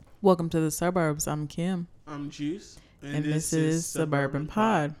Welcome to the suburbs. I'm Kim. I'm Juice. And this is Suburban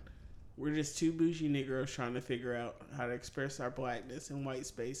Pod. We're just two bougie Negroes trying to figure out how to express our blackness in white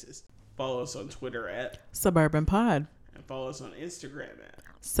spaces. Follow us on Twitter at Suburban Pod. and follow us on Instagram at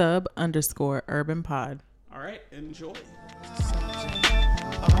Sub_urban pod. All right, enjoy.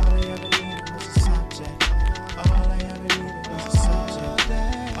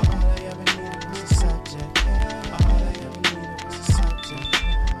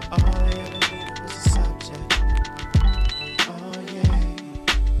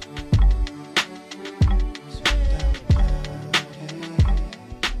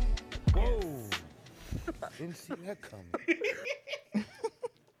 Didn't see that coming.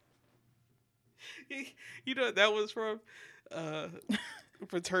 You know what that was from?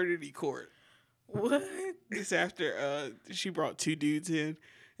 Fraternity court. What? It's after she brought two dudes in,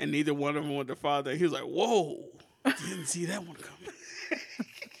 and neither one of them was the father. He was like, "Whoa, didn't see that one coming."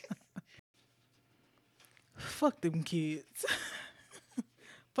 Fuck them kids.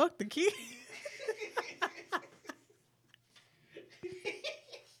 Fuck the kids.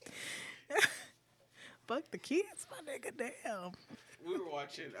 Fuck the kids, my nigga. Damn. We were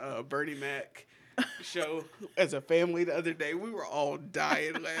watching Bernie Mac show as a family the other day. We were all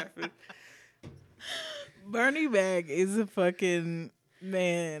dying laughing. Bernie Mac is a fucking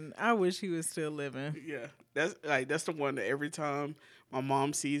man. I wish he was still living. Yeah, that's the one that every time my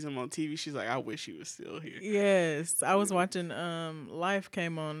mom sees him on TV, she's like, "I wish he was still here." Yes, I was watching Life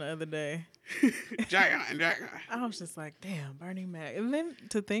came on the other day. Giant. I was just like, damn, Bernie Mac. And then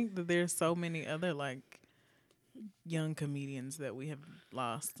to think that there's so many other like young comedians that we have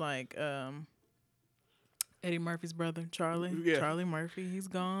lost, like Eddie Murphy's brother, Charlie. Yeah. Charlie Murphy, he's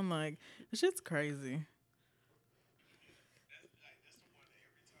gone. Like, this shit's crazy.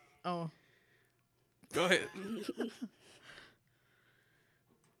 Oh. Go ahead.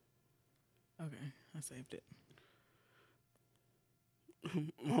 Okay, I saved it.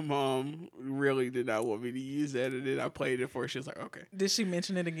 My mom really did not want me to use that, and then I played it for her. She was like, "Okay." Did she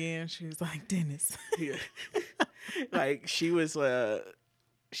mention it again? She was like, Dennis. Yeah. Like she was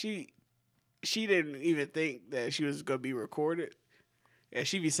she didn't even think that she was gonna be recorded. And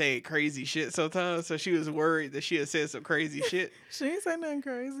she be saying crazy shit sometimes, so she was worried that she had said some crazy shit. She ain't say nothing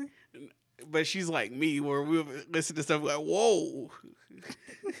crazy. But she's like me, where we'll listen to stuff like, "Whoa."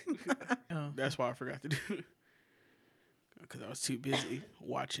 Oh. That's why I forgot to do it. Because I was too busy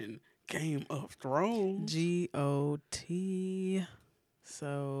watching Game of Thrones. GOT.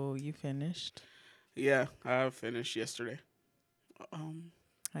 So you finished? Yeah, I finished yesterday.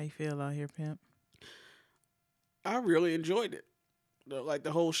 How you feel out here, pimp? I really enjoyed it,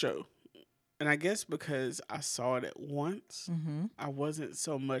 the whole show. And I guess because I saw it at once, I wasn't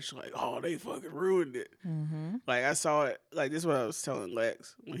so much like, "Oh, they fucking ruined it." Like I saw it, like this is what I was telling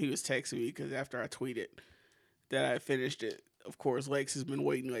Lex when he was texting me, because after I tweeted that I finished it, of course, Lex has been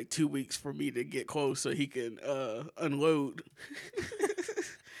waiting like 2 weeks for me to get close so he can unload.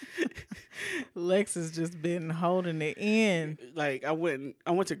 Lex has just been holding it in. Like I went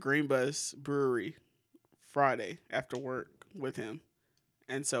to Green Bus Brewery Friday after work with him.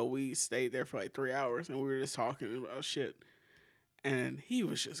 And so we stayed there for like 3 hours, and we were just talking about shit. And he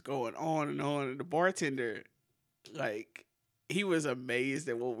was just going on and on. And the bartender, like, he was amazed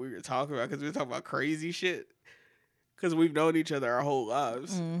at what we were talking about, because we were talking about crazy shit. Because we've known each other our whole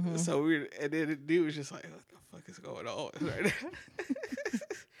lives. So and then the dude was just like, "What the fuck is going on right now?"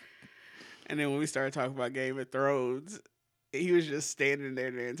 And then when we started talking about Game of Thrones, he was just standing there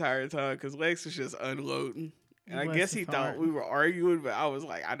the entire time, because Lex was just unloading. And I guess he thought we were arguing, but I was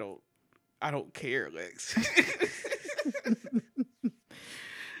like, I don't care, Lex.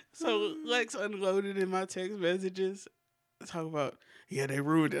 So Lex unloaded in my text messages, talking about, "Yeah, they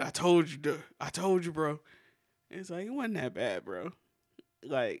ruined it. I told you, bro." And it's like, it wasn't that bad, bro.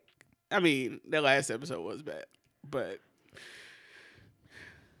 Like, I mean, that last episode was bad, but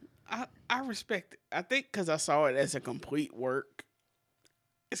I respect it. I think because I saw it as a complete work,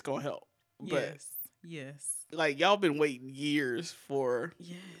 it's gonna help. But Yes. like, y'all been waiting years for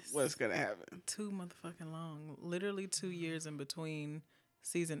Yes. what's gonna happen. Too motherfucking long. Literally 2 years in between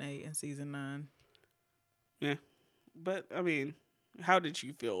season 8 and season 9. Yeah. But I mean, how did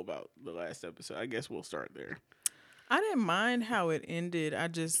you feel about the last episode? I guess we'll start there. I didn't mind how it ended. I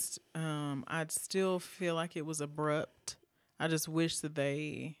just I'd still feel like it was abrupt. I just wish that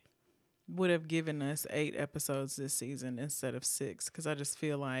they would have given us 8 episodes this season instead of 6, because I just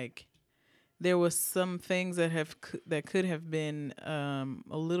feel like there was some things that could have been a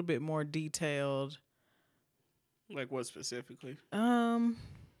little bit more detailed. Like what specifically?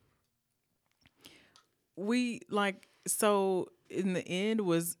 We like, so in the end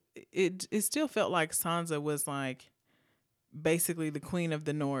was it still felt like Sansa was like basically the queen of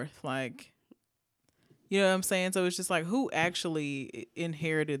the north, like, you know what I'm saying? So it's just like, who actually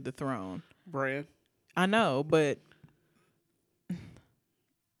inherited the throne? Bran. I know, but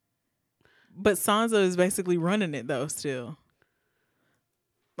Sansa is basically running it though still.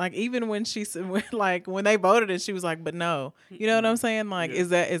 Like, even when she said, like, when they voted it, she was like, but no. You know what I'm saying? Like,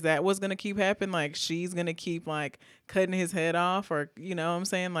 Yeah. is that what's gonna keep happening? Like, she's gonna keep like cutting his head off, or, you know what I'm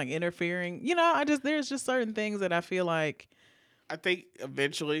saying, like interfering. There's just certain things that I feel like. I think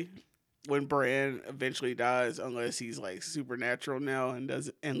eventually, when Bran eventually dies, unless he's like supernatural now and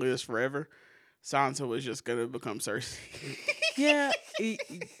lives forever, Sansa was just gonna become Cersei. Yeah,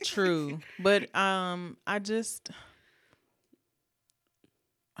 true. But I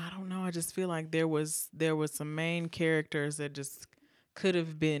don't know. I just feel like there was some main characters that just could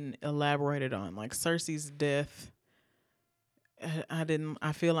have been elaborated on, like Cersei's death. I didn't.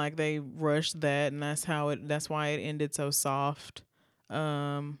 I feel like they rushed that, and That's why it ended so soft.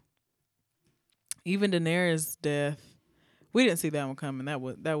 Um, Even Daenerys' death, we didn't see that one coming.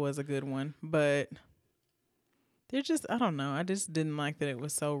 That was a good one, but they're just. I don't know. I just didn't like that it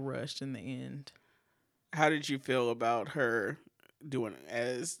was so rushed in the end. How did you feel about her doing,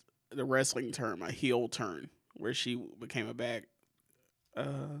 as the wrestling term, a heel turn, where she became uh,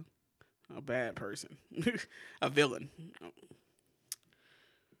 a bad person, a villain?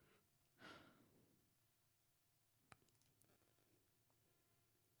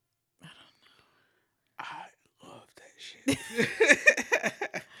 I love that shit.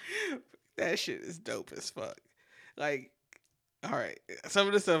 That shit is dope as fuck. Like, all right, some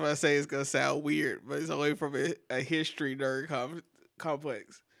of the stuff I say is gonna sound weird, but it's only from a history nerd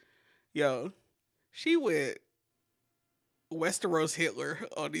complex. Yo, she went Westeros Hitler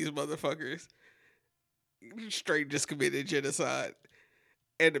on these motherfuckers. Straight just committed genocide.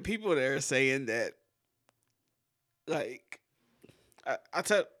 And the people that are saying that, like, I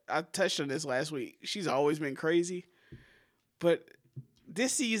touched on this last week. She's always been crazy, but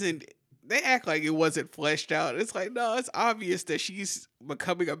this season they act like it wasn't fleshed out. It's like, no, it's obvious that she's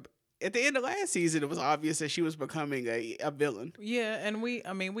becoming a. At the end of last season, it was obvious that she was becoming a villain. Yeah, and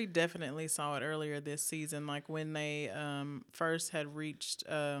we definitely saw it earlier this season, like when they first had reached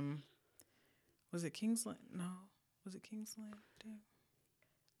was it Kingsland? No, was it Kingsland? Damn.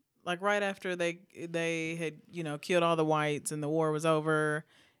 Like right after they had killed all the whites and the war was over.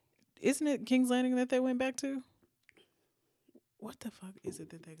 Isn't it King's Landing that they went back to? What the fuck is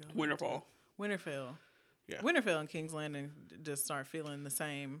it that they go back to? Winterfall. Winterfell. Yeah. Winterfell and King's Landing just start feeling the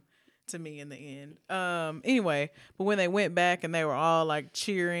same to me in the end. Anyway, but when they went back and they were all like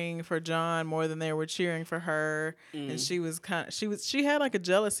cheering for John more than they were cheering for her, and she had like a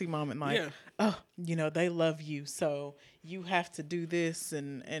jealousy moment, like, Yeah. oh, they love you, so you have to do this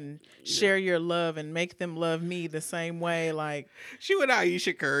and share your love and make them love me the same way. Like, She went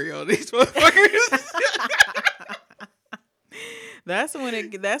Aisha Curry on these motherfuckers. that's when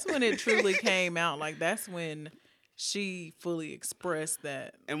it truly came out. Like, that's when she fully expressed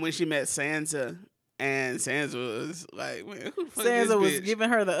that. And when she met Sansa, and Sansa was like, man, who the fuck Sansa is this was bitch? giving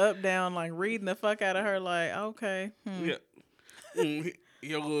her the up down, like reading the fuck out of her, like, okay, Yeah.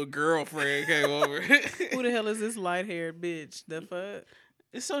 Your little girlfriend came over. who the hell is this light haired bitch? The fuck?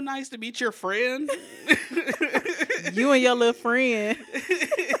 It's so nice to meet your friend. You and your little friend.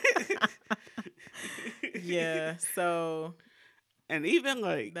 Yeah, so. And even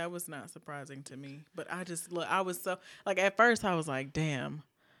like that was not surprising to me. But I was so, like, at first I was like, damn,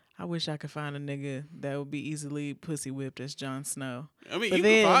 I wish I could find a nigga that would be easily pussy whipped as Jon Snow. I mean, but you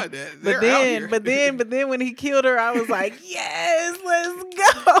then, can find that. But They're then, out here. but then when he killed her, I was like, yes, let's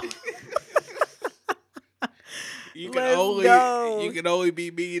go. You can only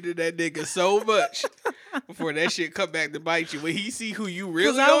be mean to that nigga so much before that shit come back to bite you. When he see who you really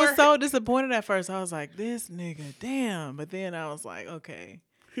are. Because I was so disappointed at first. I was like, this nigga, damn. But then I was like, okay,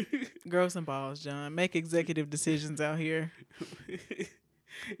 grow some balls, John. Make executive decisions out here.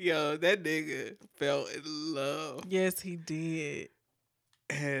 Yo, that nigga fell in love. Yes, he did.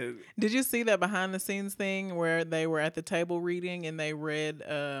 And did you see that behind the scenes thing where they were at the table reading and they read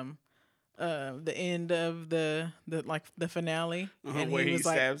the end of the finale, and where he was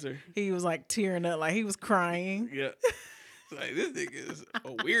stabs like, her. He was like tearing up, like he was crying. Yeah. Like, this nigga is a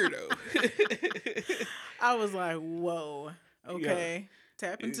weirdo. I was like, whoa, okay. Yeah.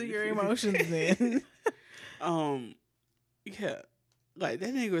 Tap into your emotions then. Yeah. Like,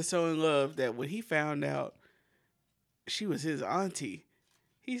 that nigga was so in love that when he found out she was his auntie,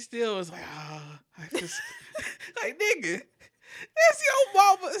 he still was like, I just like, nigga, That's your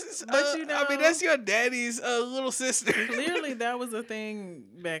mama's. But I mean, that's your daddy's little sister. clearly that was a thing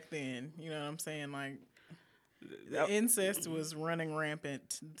back then. You know what I'm saying? Like, the incest was running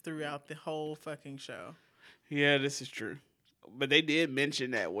rampant throughout the whole fucking show. Yeah, this is true. But they did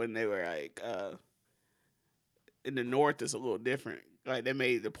mention that when they were like, in the North is a little different. Like they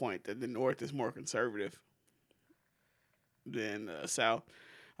made the point that the North is more conservative than South.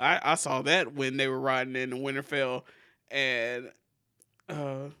 I saw that when they were riding in the Winterfell, and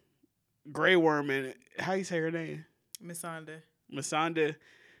Grey Worm and how you say her name, Missandei. Masanda.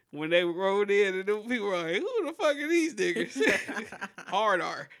 When they rode in, and them people were like, "Who the fuck are these niggas?" Hard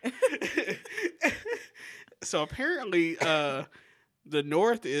R. So apparently, the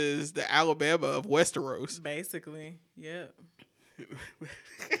North is the Alabama of Westeros. Basically, yep.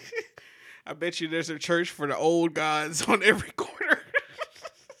 I bet you there's a church for the old gods on every corner.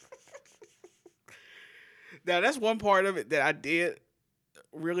 Now, that's one part of it that I did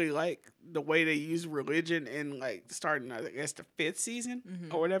really like, the way they use religion in, like, starting, I guess, the 5th season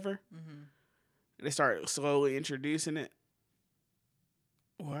or whatever. Mm-hmm. They started slowly introducing it.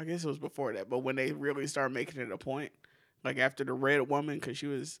 Well, I guess it was before that, but when they really started making it a point, like after the Red Woman, because she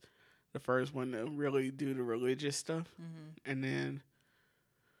was the first one to really do the religious stuff. Mm-hmm. And then,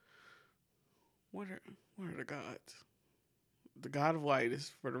 what are the gods? The God of Light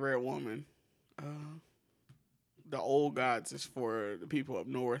is for the Red Woman. The old gods is for the people up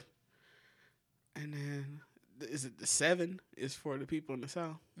north. And then, is it the 7 is for the people in the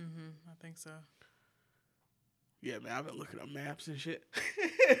south? Mm-hmm. I think so. Yeah, man, I've been looking up maps and shit.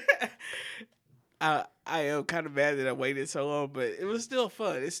 I am kind of mad that I waited so long, but it was still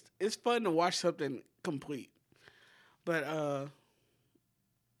fun. It's fun to watch something complete. But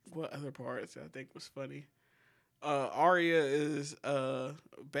what other parts I think was funny? Arya is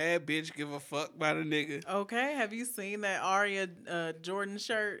bad bitch, give a fuck about a nigga. Okay, have you seen that Arya Jordan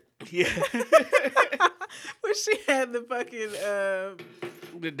shirt? Yeah. Where she had the fucking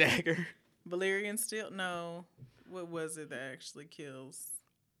the dagger. Valyrian steel? No. What was it that actually kills?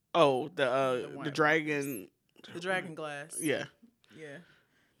 Oh, the dragon. The dragon glass. Yeah. Yeah.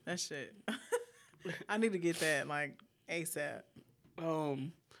 That shit. I need to get that like ASAP.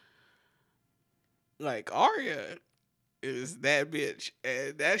 Like Arya is that bitch,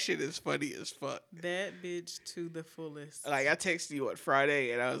 and that shit is funny as fuck. That bitch to the fullest. Like I texted you on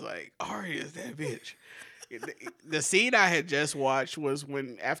Friday, and I was like, Arya is that bitch. The scene I had just watched was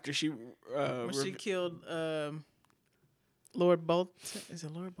when after she when she killed Lord Bolton. Is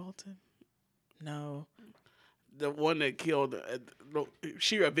it Lord Bolton? No. The one that killed.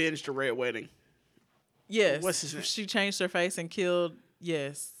 She avenged the Red Wedding. Yes. What's his name? She changed her face and killed.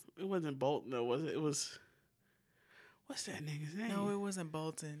 Yes. It wasn't Bolton though, was it? It was. What's that nigga's name? No, it wasn't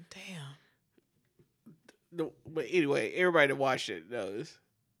Bolton. Damn. But anyway, everybody that watched it knows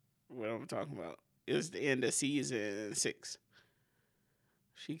what I'm talking about. It was the end of season 6.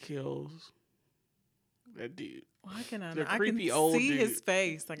 She kills that dude. Why can I? The I creepy can old see dude. his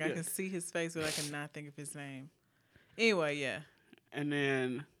face. Like I can see his face, but I cannot think of his name. Anyway, yeah. And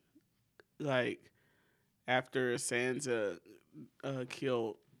then, like, after Sansa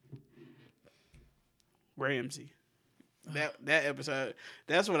killed Ramsay, that episode,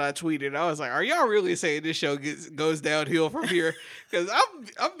 that's what I tweeted. I was like, "Are y'all really saying this show goes downhill from here?" Because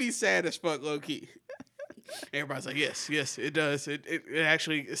I'm be sad as fuck, low key. Everybody's like, yes, it does. It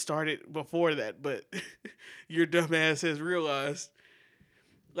actually started before that, but your dumbass has realized.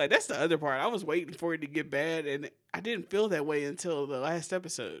 Like, that's the other part. I was waiting for it to get bad, and I didn't feel that way until the last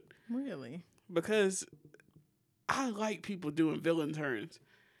episode. Really? Because I like people doing villain turns.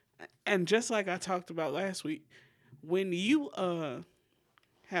 And just like I talked about last week, when you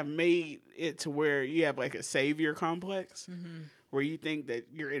have made it to where you have like a savior complex, where you think that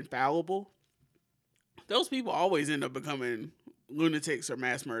you're infallible, those people always end up becoming lunatics or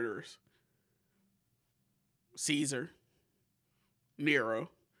mass murderers. Caesar, Nero,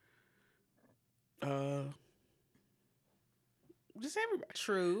 just everybody.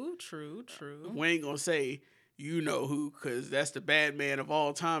 True. We ain't gonna say you know who, because that's the bad man of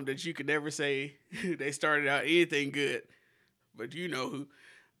all time that you could never say they started out anything good. But you know who.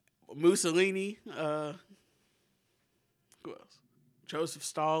 Mussolini, who else? Joseph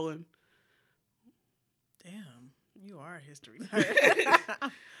Stalin. Damn, you are a history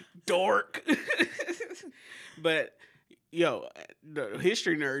Dork. But yo, the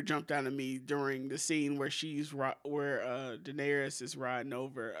history nerd jumped out of me during the scene where Daenerys is riding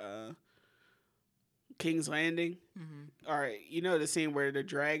over King's Landing. Mm-hmm. All right, you know the scene where the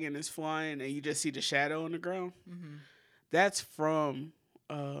dragon is flying and you just see the shadow on the ground. Mm-hmm. That's from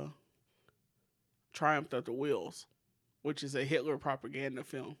Triumph of the Wheels. which is a Hitler propaganda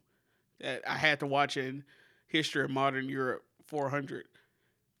film that I had to watch in History of Modern Europe 400.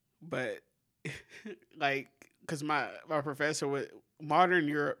 But like, because my professor with modern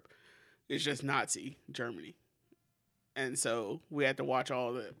Europe is just Nazi Germany, and so we had to watch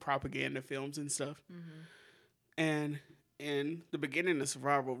all the propaganda films and stuff. Mm-hmm. And in the beginning of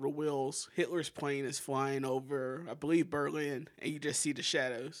Survival of the Wills, Hitler's plane is flying over, I believe, Berlin, and you just see the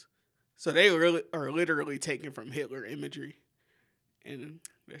shadows. So they really are literally taken from Hitler imagery, and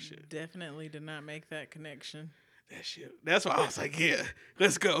that shit. Definitely did not make that connection. That shit. That's why I was like, yeah,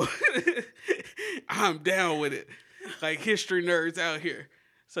 let's go. I'm down with it. Like history nerds out here.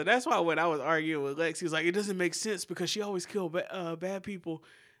 So that's why when I was arguing with Lex, he was like, it doesn't make sense because she always killed bad people,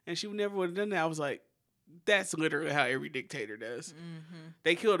 and she never would have done that. I was like, that's literally how every dictator does. Mm-hmm.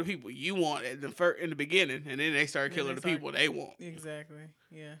 They kill the people you want in the beginning, and then they start killing the people they want. Exactly.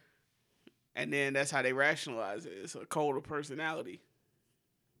 Yeah. And then that's how they rationalize it. It's a cult of personality.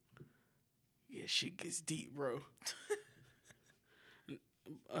 Yeah, shit gets deep, bro.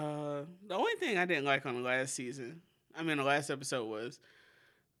 The only thing I didn't like on the last the last episode was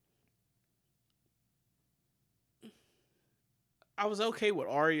I was okay with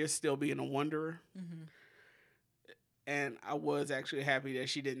Arya still being a wanderer. Mm-hmm. And I was actually happy that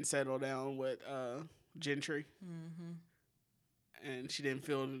she didn't settle down with Gentry. Mm-hmm. And she didn't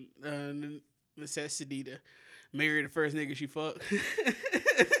feel the necessity to marry the first nigga she fucked.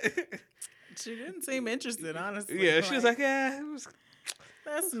 She didn't seem interested, honestly. Yeah, she was like, yeah,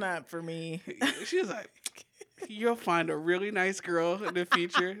 that's not for me. She was like, you'll find a really nice girl in the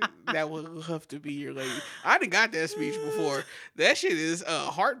future that will love to be your lady. I done got that speech before. That shit is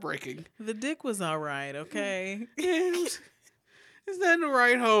heartbreaking. The dick was all right, okay? There's nothing to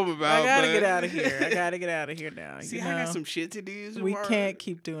write home about. I gotta get out of here. I gotta get out of here now. See, I got some shit to do. We can't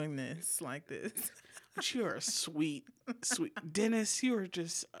keep doing this like this. But you are a sweet. Dennis, you are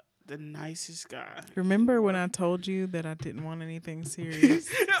just the nicest guy. Remember when I told you that I didn't want anything serious?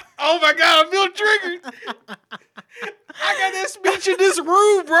 Oh my God, I feel triggered. I got that speech in this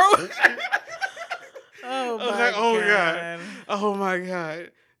room, bro. Oh my God. Oh my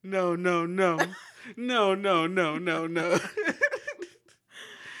God. No. No.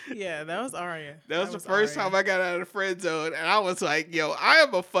 Yeah, that was Arya. That was the first time I got out of the friend zone, and I was like, yo, I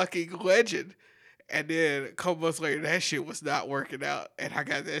am a fucking legend. And then a couple months later, that shit was not working out. And I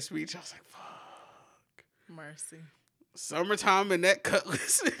got that speech. I was like, fuck. Mercy. Summertime and that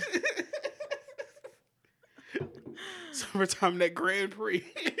cutlass. Summertime and that Grand Prix.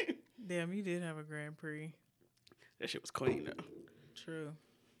 Damn, you did have a Grand Prix. That shit was clean, though. True.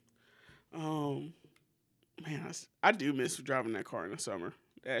 Man, I do miss driving that car in the summer.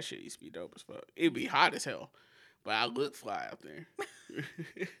 That shit used to be dope as fuck. It'd be hot as hell, but I look fly out there.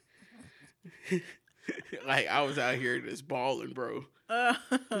 Like I was out here just balling, bro. What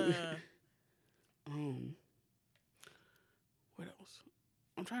else?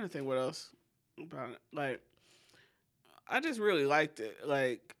 I'm trying to think what else about it. Like, I just really liked it.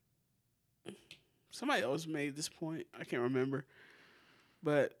 Like, somebody else made this point. I can't remember,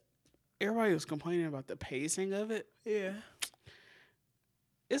 but everybody was complaining about the pacing of it. Yeah.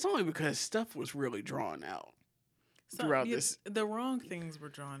 It's only because stuff was really drawn out throughout this. The wrong things were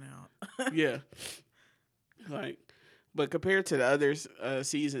drawn out. Yeah. Like, but compared to the other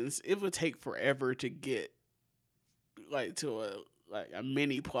seasons, it would take forever to get like to a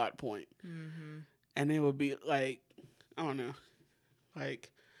mini plot point. Mm-hmm. And it would be like, I don't know, like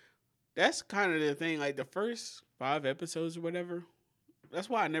that's kind of the thing. Like the first 5 episodes or whatever, that's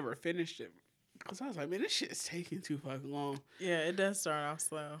why I never finished it. Because I was like, man, this shit is taking too fucking long. Yeah, it does start off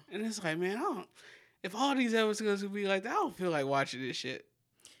slow. And it's like, man, if all these episodes would be like that, I don't feel like watching this shit.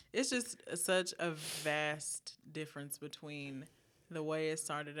 It's just such a vast difference between the way it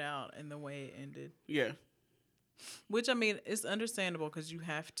started out and the way it ended. Yeah. Which, I mean, it's understandable because you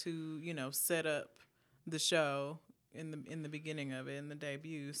have to, set up the show in the beginning of it, in the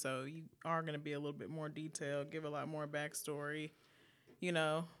debut. So you are going to be a little bit more detailed, give a lot more backstory,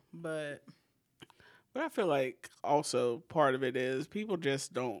 but... But I feel like also part of it is people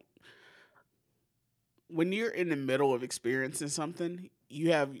just don't. When you're in the middle of experiencing something,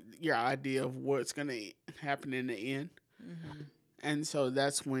 you have your idea of what's going to happen in the end. Mm-hmm. And so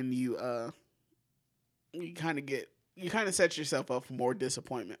that's when you kind of set yourself up for more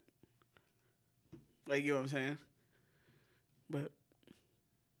disappointment. Like, you know what I'm saying? But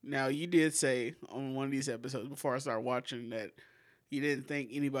now you did say on one of these episodes before I started watching that you didn't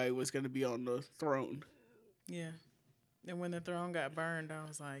think anybody was going to be on the throne. Yeah. And when the throne got burned, I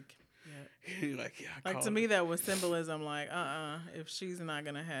was like, Yeah. Like, yeah, I Like to called me, it. that was symbolism. Like, if she's not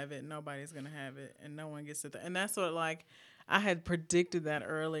gonna have it, nobody's gonna have it, and no one gets it. And that's what like I had predicted that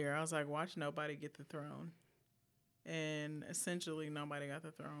earlier. I was like, watch nobody get the throne, and essentially nobody got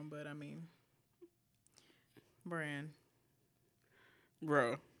the throne. But I mean, Bran,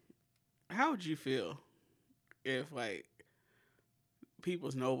 Bro, how would you feel if like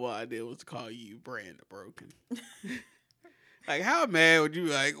people's noble idea was to call you Brand the Broken? Like, how mad would you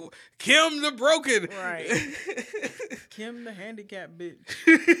be like, Kim the Broken? right? Kim the handicapped bitch.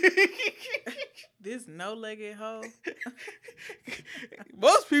 This no-legged hoe.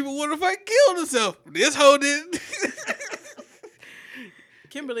 Most people would have fucking killed herself. This hoe didn't.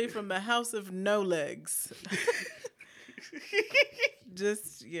 Kimberly from the House of No Legs.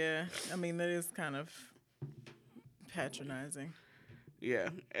 Just yeah, I mean that is kind of patronizing. Yeah,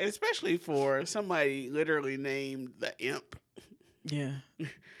 especially for somebody literally named the Imp. Yeah, Like,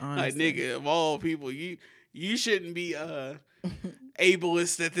 honestly. nigga, of all people, you shouldn't be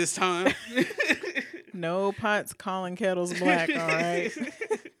ableist at this time. No pots calling kettles black. All right.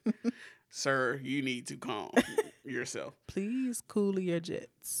 Sir, you need to calm yourself. Please cool your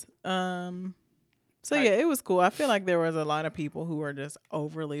jets. So I- yeah, it was cool. I feel like there was a lot of people who were just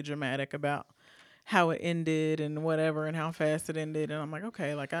overly dramatic about how it ended and whatever and how fast it ended. And I'm like,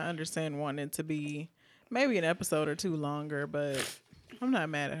 okay, like I understand wanting it to be maybe an episode or two longer, but I'm not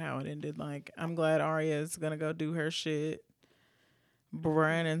mad at how it ended. Like I'm glad Arya is gonna go do her shit.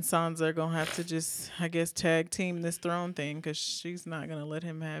 Bran and Sansa are gonna have to just, I guess, tag team this throne thing because she's not gonna let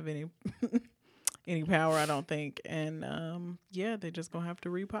him have any any power, I don't think. And yeah, they're just gonna have to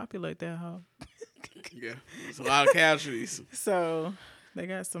repopulate that hoe. Yeah, there's a lot of casualties. So they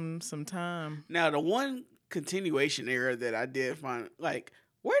got some time. Now, the one continuation error that I did find, like,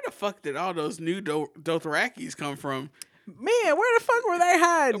 where the fuck did all those new Dothrakis come from? Man, where the fuck were they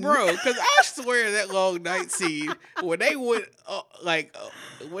hiding? Bro, because I swear that long night scene when they went when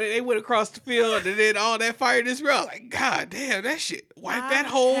they went across the field and then all that fire just real, like, god damn, that shit wiped that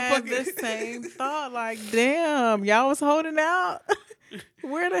whole had fucking the same thought. Like, damn, y'all was holding out.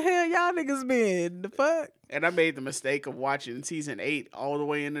 Where the hell y'all niggas been? The fuck? And I made the mistake of watching season 8 all the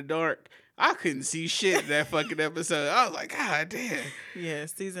way in the dark. I couldn't see shit in that fucking episode. I was like, god damn. Yeah,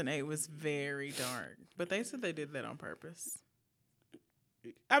 season 8 was very dark, but they said they did that on purpose.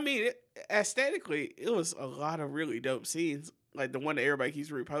 I mean, aesthetically, it was a lot of really dope scenes. Like the one that everybody keeps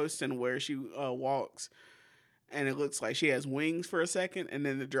reposting where she walks and it looks like she has wings for a second and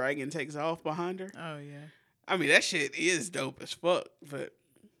then the dragon takes off behind her. Oh yeah. I mean, that shit is dope as fuck, but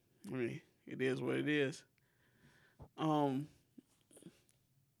I mean, it is what it is.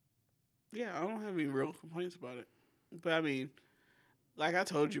 Yeah, I don't have any real complaints about it. But I mean, like I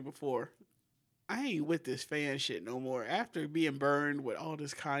told you before, I ain't with this fan shit no more. After being burned with all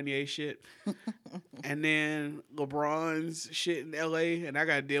this Kanye shit, and then LeBron's shit in LA, and I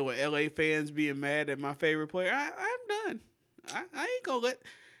gotta deal with LA fans being mad at my favorite player, I'm done. I ain't gonna let.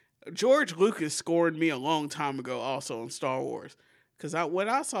 George Lucas scored me a long time ago also on Star Wars. Because when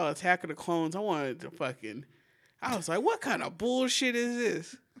I saw Attack of the Clones, I wanted to fucking. I was like, what kind of bullshit is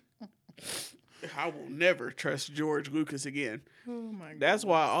this? I will never trust George Lucas again. Oh my god. That's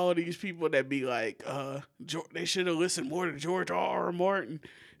why all these people that be like, they should have listened more to George R. Martin.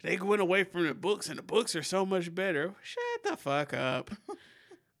 They went away from the books, and the books are so much better. Shut the fuck up.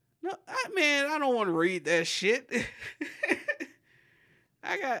 No, I don't want to read that shit.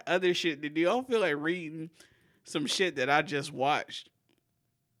 I got other shit to do. I don't feel like reading some shit that I just watched.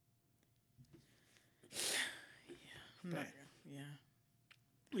 Yeah.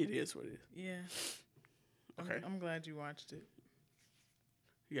 It is what it is. Yeah. Okay. I'm glad you watched it.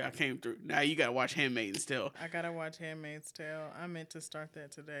 Yeah, I came through. Now you gotta watch Handmaid's Tale. I gotta watch Handmaid's Tale. I meant to start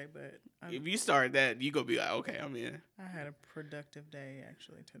that today, but If you start that, you gonna be like, okay, I'm in. I had a productive day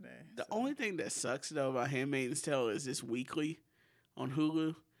actually today. The only thing that sucks though about Handmaid's Tale is this weekly on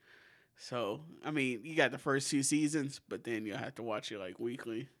Hulu. So I mean, you got the first 2 seasons, but then you'll have to watch it like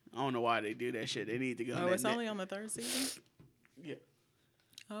weekly. I don't know why they do that shit. They need to go. Oh, it's only on the 3rd season? Yeah.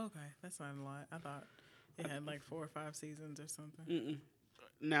 Oh, okay. That's not a lot. I thought it had like 4 or 5 seasons or something. Mm-mm.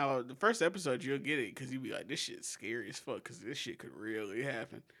 Now, the first episode, you'll get it because you'll be like, this shit's scary as fuck because this shit could really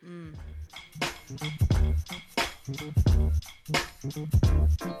happen. Mm.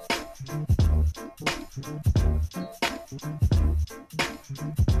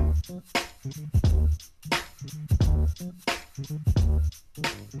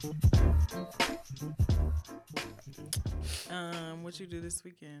 What you do this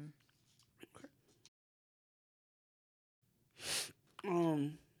weekend?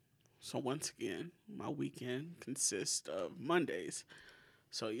 So once again, my weekend consists of Mondays.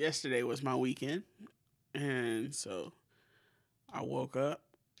 So yesterday was my weekend, and so I woke up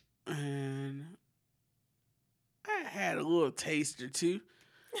and I had a little taste or two.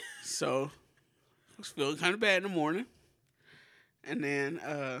 So I was feeling kind of bad in the morning, and then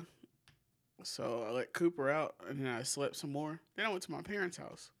so I let Cooper out, and then I slept some more. Then I went to my parents'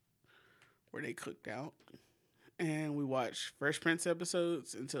 house where they cooked out, and we watched Fresh Prince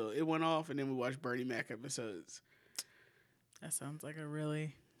episodes until it went off, and then we watched Bernie Mac episodes. That sounds like a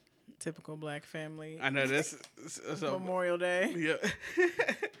really typical black family. I know that's so, Memorial Day. yeah.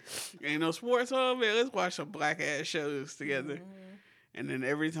 Ain't no sports on, man. Let's watch some black ass shows together. Mm-hmm. And then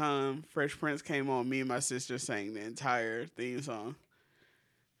every time Fresh Prince came on, me and my sister sang the entire theme song,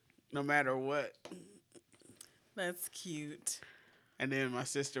 no matter what. That's cute. And then my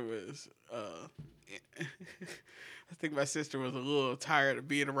sister was, I think my sister was a little tired of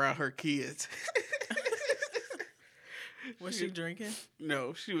being around her kids. Was she drinking?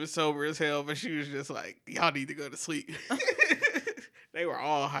 No, she was sober as hell, but she was just like, y'all need to go to sleep. They were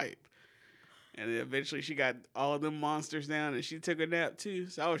all hype. And then eventually she got all of them monsters down and she took a nap too.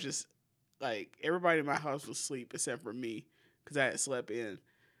 So I was just like, everybody in my house was asleep except for me because I had slept in.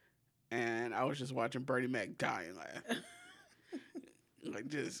 And I was just watching Bernie Mac dying laughing. Like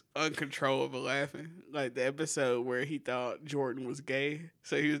just uncontrollable laughing. Like the episode where he thought Jordan was gay.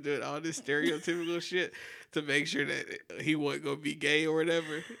 So he was doing all this stereotypical shit to make sure that he wasn't going to be gay or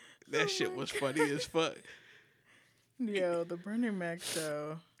whatever. That shit was funny as fuck. Yo, the Bernie Mac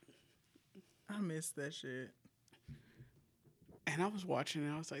show. I miss that shit. And I was watching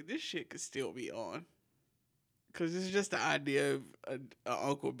and I was like, this shit could still be on. Because it's just the idea of an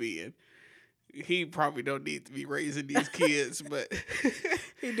uncle being. He probably don't need to be raising these kids, but...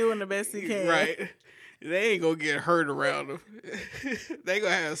 He doing the best he can. Right. They ain't gonna get hurt around him. They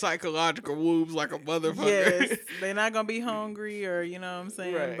gonna have psychological wounds like a motherfucker. Yes. They're not gonna be hungry or, you know what I'm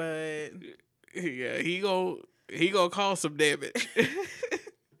saying? Right. But... Yeah, he gonna cause some damage.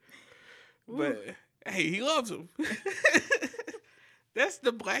 But hey, he loves them. That's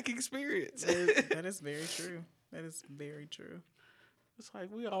the black experience. That is very true. That is very true. It's like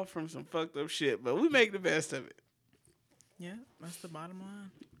we all from some fucked up shit, but we make the best of it. Yeah, that's the bottom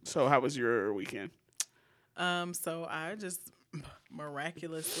line. So how was your weekend? So I just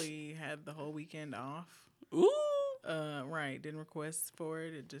miraculously had the whole weekend off. Ooh. Right. Didn't request for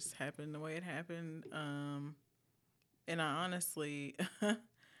it. It just happened the way it happened. And I honestly,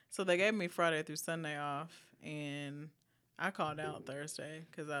 so they gave me Friday through Sunday off, and I called out Thursday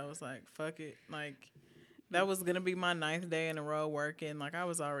because I was like, fuck it. Like, that was going to be my 9th day in a row working. Like, I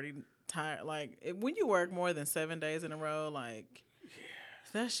was already tired. Like, when you work more than 7 days in a row, like,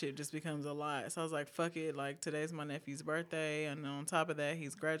 that shit just becomes a lot. So I was like, fuck it. Like, today's my nephew's birthday. And on top of that,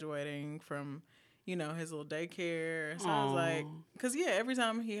 he's graduating from, you know, his little daycare. So I was like, because, yeah, every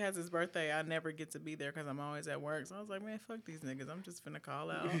time he has his birthday, I never get to be there because I'm always at work. So I was like, man, fuck these niggas. I'm just finna call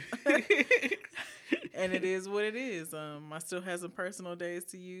out. And it is what it is. I still have some personal days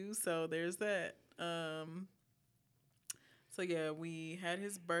to use. So there's that. So, yeah, we had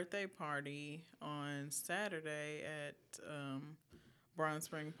his birthday party on Saturday at Bronze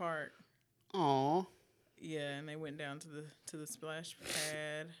Spring Park. Aw. Yeah, and they went down to the splash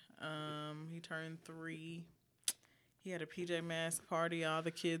pad. He turned 3. He had a PJ Masks party. All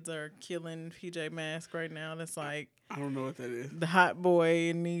the kids are killing PJ Masks right now. That's like I don't know what that is. the hot boy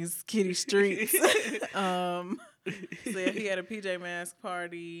in these kitty streets. So yeah, he had a PJ Masks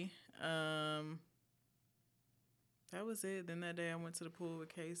party. That was it. Then that day I went to the pool with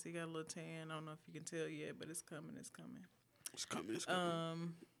Casey. Got a little tan. I don't know if you can tell yet, but it's coming. It's coming. It's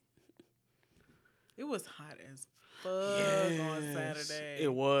coming. It was hot as fuck on Saturday.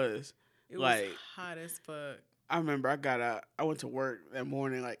 It was. It was hot as fuck. I remember I went to work that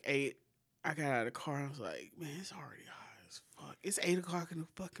morning like 8. I got out of the car and I was like, man, it's already hot as fuck. It's 8 o'clock in the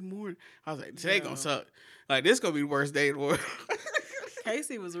fucking morning. I was like, today gonna suck. Like, this gonna be the worst day in the world.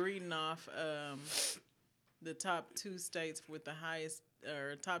 Casey was reading off the top 2 states with the highest,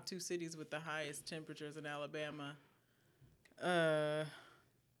 or top 2 cities with the highest temperatures in Alabama. I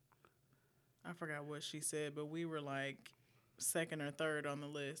forgot what she said, but we were like 2nd or 3rd on the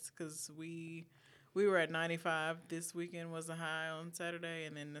list because we were at 95 this weekend was the high on Saturday,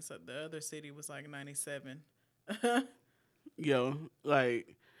 and then the other city was like 97. Yo,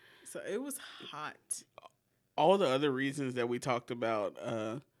 like, so it was hot. All the other reasons that we talked about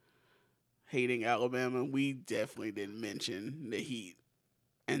hating Alabama, we definitely didn't mention the heat.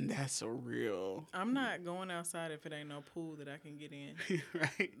 And that's a real... I'm not going outside if it ain't no pool that I can get in.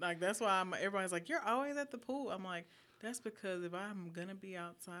 Right? Like, that's why everybody's like, you're always at the pool. I'm like, that's because if I'm going to be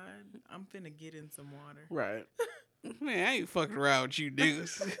outside, I'm finna get in some water. Right. Man, I ain't fucking around with you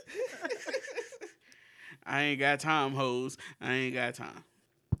niggas. I ain't got time, hoes. I ain't got time.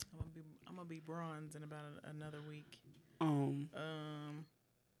 I'm gonna be bronze in about another week. Um,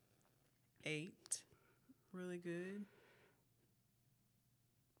 8, really good.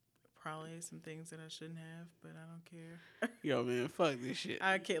 Probably some things that I shouldn't have, but I don't care. yo, man, fuck this shit.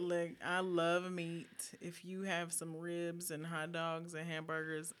 I can't like. I love meat. If you have some ribs and hot dogs and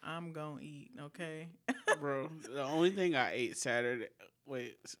hamburgers, I'm gonna eat. Okay. Bro, the only thing I ate Saturday,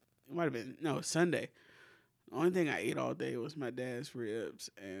 wait, it might have been, no, Sunday. The only thing I ate all day was my dad's ribs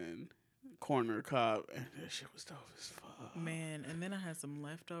and corner cob, and that shit was dope as fuck. Man, and then I had some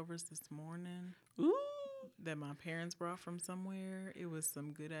leftovers this morning Ooh. that my parents brought from somewhere. It was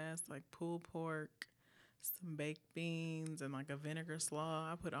some good ass like pulled pork, some baked beans, and like a vinegar slaw.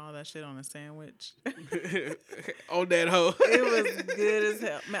 I put all that shit on a sandwich. On that hoe. It was good as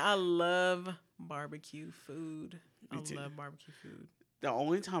hell. Man, I love barbecue food. I Me too. love barbecue food. The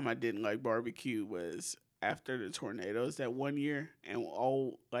only time I didn't like barbecue was after the tornadoes that one year, and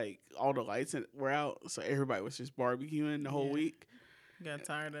all the lights were out, so everybody was just barbecuing the whole Yeah. week. Got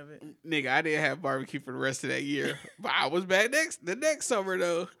tired of it. Nigga, I didn't have barbecue for the rest of that year, but I was back the next summer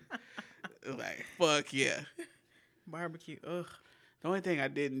though. Like fuck yeah. Barbecue. Ugh. The only thing I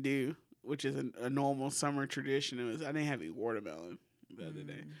didn't do, which is a normal summer tradition, was I didn't have any watermelon the other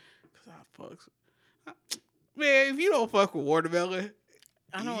day because I fucks. Man, if you don't fuck with watermelon,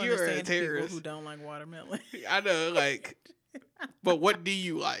 I don't you're a understand people terrorist. who don't like watermelon. I know, like, but what do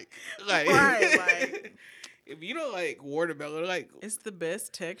you like? Like, Right, like if you don't like watermelon, like, it's the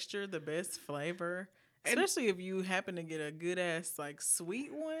best texture, the best flavor. Especially if you happen to get a good ass like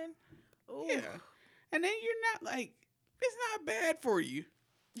sweet one. Ooh. yeah, and then you're not like, it's not bad for you.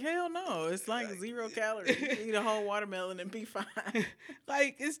 Hell no. It's like 0 calories. You can eat a whole watermelon and be fine.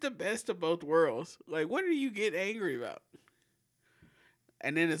 Like, it's the best of both worlds. Like, what do you get angry about?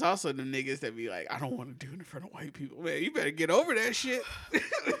 And then it's also the niggas that be like, I don't want to do it in front of white people. Man, you better get over that shit.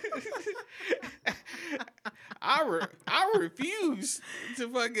 I refuse to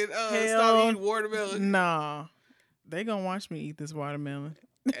fucking stop eating watermelon. Nah. They gonna watch me eat this watermelon.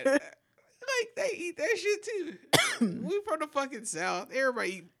 Like, they eat that shit too. We from the fucking South. Everybody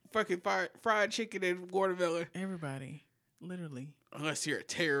eat fucking fried chicken and watermelon. Everybody. Literally. Unless you're a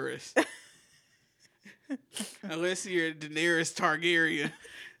terrorist. Unless you're Daenerys Targaryen.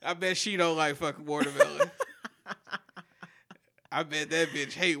 I bet she don't like fucking watermelon. I bet that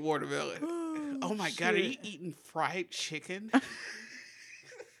bitch hate watermelon. Oh my God, are you eating fried chicken?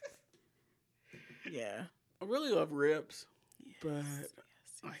 Yeah. I really love ribs. But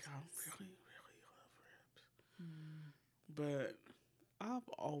like, I really, really love ribs. But I've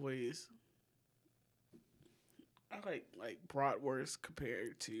always, I like bratwurst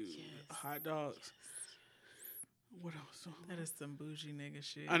compared to hot dogs. What else? That is some bougie nigga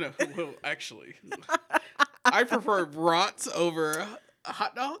shit. I know. Well, actually, I prefer brats over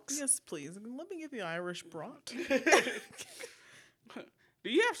hot dogs. Yes, please. Let me get the Irish brat. Do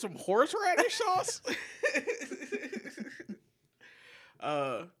you have some horseradish sauce?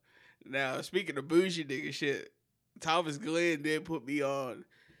 Now speaking of bougie nigga shit, Thomas Glenn did put me on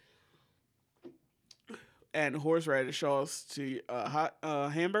adding horseradish sauce to hot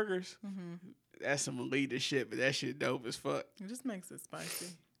hamburgers. Mm-hmm. That's some elitist shit, but that shit dope as fuck. It just makes it spicy.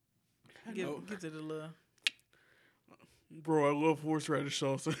 I know. Gives it a little. Bro, I love horseradish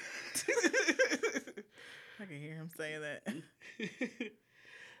sauce. I can hear him saying that.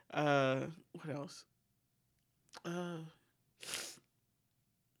 What else? I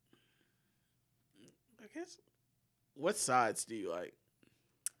guess. What sides do you like?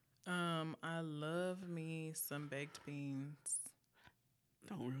 I love me some baked beans.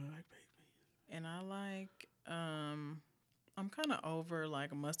 Don't really like baked beans. And I like I'm kind of over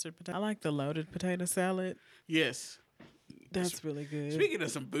like a mustard potato. I like the loaded potato salad. Yes. That's really good. Speaking of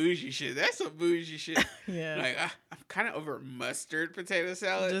some bougie shit, that's some bougie shit. Yeah. Like I'm kind of over mustard potato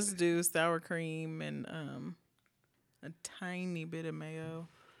salad. Just do sour cream and a tiny bit of mayo.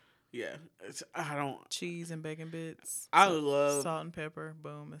 Yeah, I don't. Cheese and bacon bits. I love salt and pepper.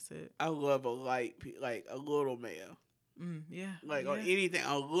 Boom, that's it. I love a like a little mayo. Yeah. Like yeah. on anything,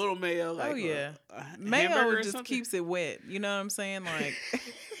 a little mayo. Like yeah. a Mayo hamburger or just something. keeps it wet. You know what I'm saying? Like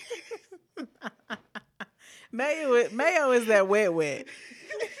mayo is that wet.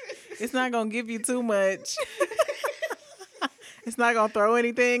 It's not gonna give you too much. It's not gonna throw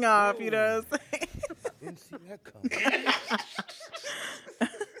anything off. You know what I'm saying? Didn't see that coming.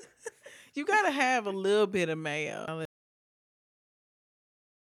 You gotta have a little bit of mayo.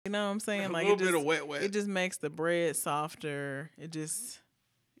 You know what I'm saying? A Like little bit of wet. It just makes the bread softer. It just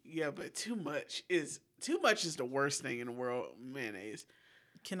Yeah, but too much is too much is the worst thing in the world. Mayonnaise,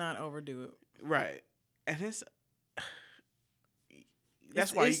 Cannot overdo it. right? And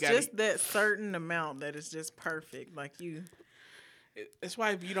that's why It's you got just that certain amount that is just perfect. Like you, That's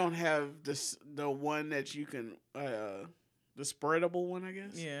why if you don't have the one that you can, the spreadable one, I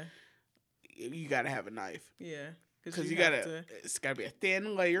guess. yeah, You gotta have a knife yeah, because you have gotta. It's gotta be a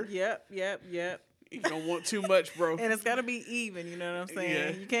thin layer. Yep. You don't want too much, bro. And it's got to be even, you know what I'm saying?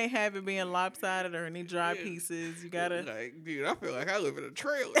 Yeah. You can't have it being lopsided or any dry pieces. You got to... Like, dude, I feel like I live in a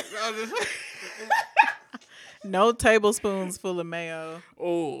trailer. I was just like, No tablespoons full of mayo.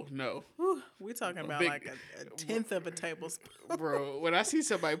 oh, no. Whew, we're talking about big- like a tenth of a tablespoon. Bro, when I see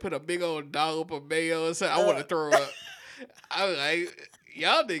somebody put a big old dollop of mayo or something, I want to throw up. I'm like,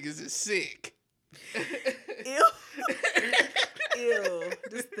 y'all niggas is sick. Ew. Ew.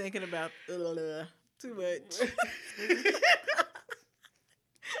 Just thinking about too much.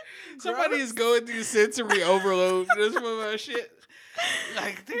 Somebody is going through sensory overload just for my shit.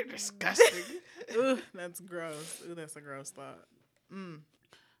 Like, they're disgusting. Ooh, that's gross. Ooh, that's a gross thought.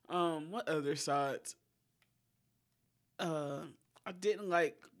 What other sides? I didn't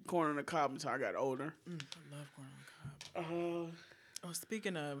like corn on the cob until I got older. I love corn on the cob. Oh,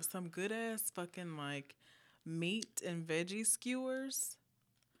 speaking of, some good ass fucking like meat and veggie skewers.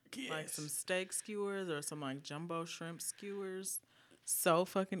 Yes. Like some steak skewers or some like jumbo shrimp skewers. So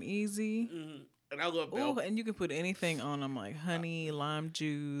fucking easy. And I love Oh, bell. and you can put anything on them like honey, lime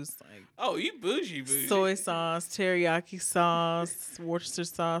juice, like Oh, you bougie. soy sauce, teriyaki sauce, Worcester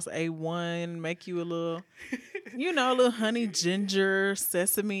sauce, A1. Make you a little, a little honey, ginger,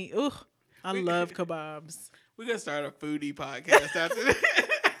 sesame. Ooh, I love kebabs. We're going to start a foodie podcast after this.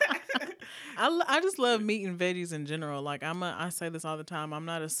 I just love meat and veggies in general. Like I say this all the time. I'm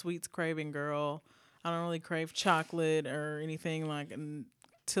not a sweets craving girl. I don't really crave chocolate or anything like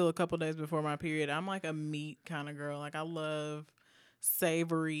until a couple days before my period. I'm like a meat kind of girl. Like I love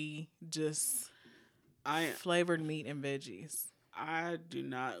savory, just flavored meat and veggies. I do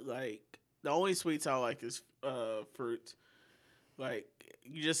not like, the only sweets I like is fruit. Like,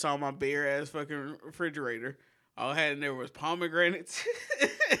 you just saw my bare ass fucking refrigerator. All I had in there was pomegranates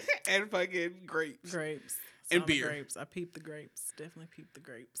and fucking grapes. Grapes. And Saw the beer. Grapes. I peeped the grapes. Definitely peeped the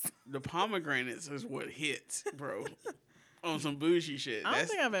grapes. The pomegranates is what hits, bro. On some bougie shit. I don't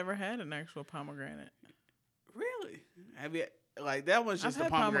think I've ever had an actual pomegranate. Really? Have you, like, that one's just I've a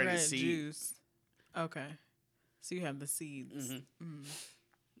had pomegranate seed. juice. Okay. So you have the seeds.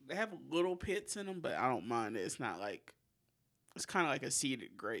 They have little pits in them, but I don't mind it. It's not like, it's kind of like a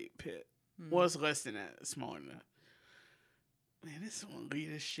seeded grape pit. Well, it's less than that. It's smaller than that. Man, this is one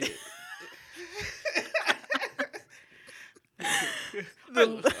lead as shit.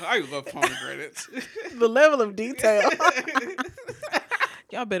 I love pomegranates. The level of detail.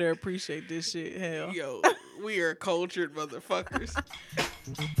 Y'all better appreciate this shit. Hell. Yo, we are cultured motherfuckers.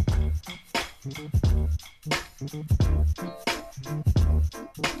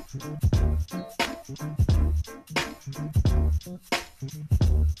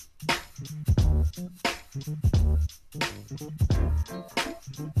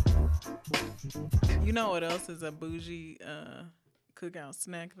 You know what else is a bougie cookout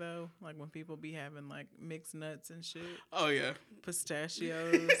snack though? Like when people be having like mixed nuts and shit. Oh, yeah.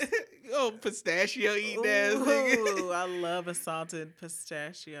 Pistachios. Oh, pistachio eating ass nigga. Ooh, I love a salted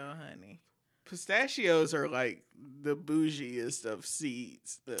pistachio honey. Pistachios are like the bougiest of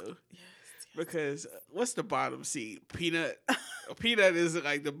seeds, though. Yes. Because what's the bottom seed? Peanut. A peanut is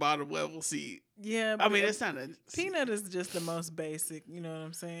like the bottom level seed. Yeah, I mean, it's not a peanut is just the most basic. You know what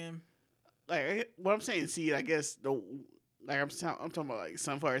I'm saying? like what I'm saying. Seed, I guess I'm talking about like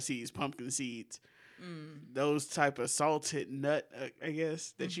sunflower seeds, pumpkin seeds, those type of salted nut. I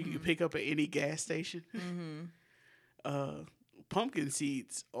guess that you can pick up at any gas station. Pumpkin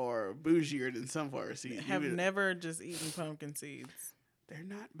seeds are bougier than sunflower seeds. Have never just eaten pumpkin seeds. They're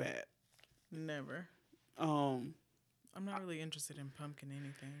not bad. Never. I'm not really interested in pumpkin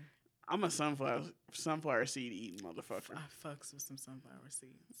anything. I'm a sunflower seed eating motherfucker. I fucks with some sunflower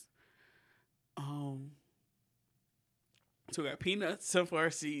seeds. So we got peanuts, sunflower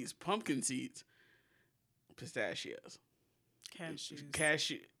seeds, pumpkin seeds, pistachios,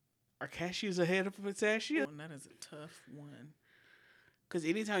 Cashews. Are cashews ahead of pistachios? Oh, that is a tough one. Because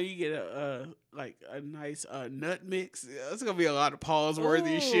anytime you get a nice nut mix, it's gonna be a lot of pause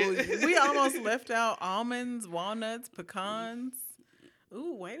worthy shit. We almost left out almonds, walnuts, pecans.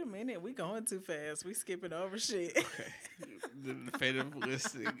 Ooh, wait a minute. We going too fast. We skipping over shit. Okay. The definitive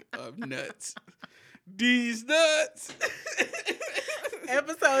listing of nuts. Deez Nuts.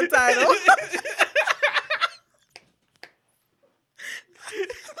 Episode title.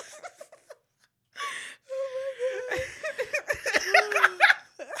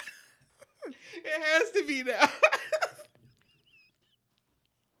 to me now.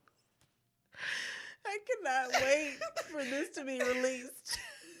 I cannot wait for this to be released.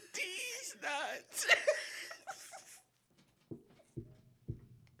 Deez Nuts.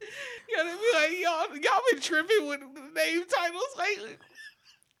 You gotta be like, y'all been tripping with name titles lately.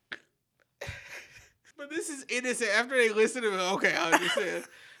 But this is innocent. After they listen to it, okay, I understand.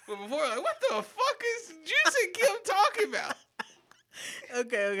 But before, like, what the fuck is Juice and Kim talking about?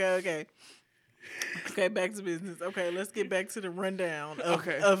 Okay. Okay, back to business. Okay, let's get back to the rundown of,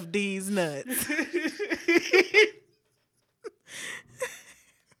 Okay. of Deez Nuts.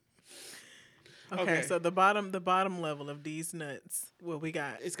 Okay, so the bottom level of Deez Nuts. What we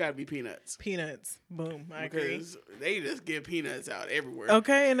got? It's gotta be peanuts. Peanuts. Boom. I agree. Because they just give peanuts out everywhere.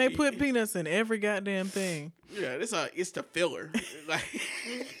 Okay, and they put peanuts in every goddamn thing. Yeah, it's the filler. Like,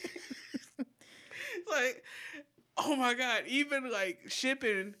 it's like, oh my god! Even like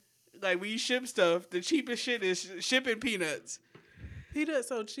shipping, like when you ship stuff, the cheapest shit is shipping peanuts. Peanuts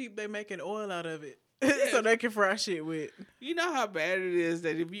so cheap they making oil out of it, Yeah. so they can fry shit with. You know how bad it is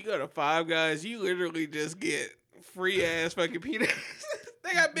that if you go to Five Guys, you literally just get free ass fucking peanuts.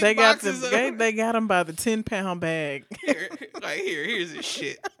 They got big boxes of them. They got them by the 10-pound bag. Here's this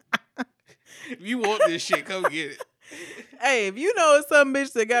shit. If you want this shit, come get it. Hey, if you know some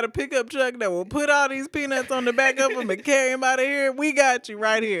bitch that got a pickup truck that will put all these peanuts on the back of them and carry them out of here, we got you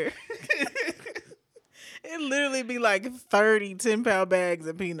right here. It literally be like 30 10-pound bags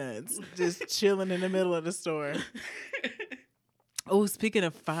of peanuts just chilling in the middle of the store. Oh, speaking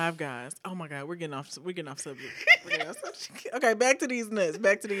of Five Guys. Oh my God, we're getting off subject. Okay, back to these nuts.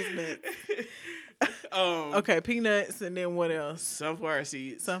 Okay, peanuts, and then what else? Sunflower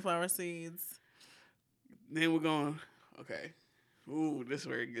seeds. Then we're going, okay. Ooh, this is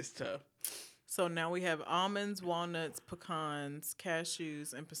where it gets tough. So now we have almonds, walnuts, pecans,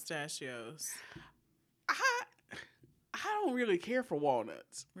 cashews, and pistachios. I don't really care for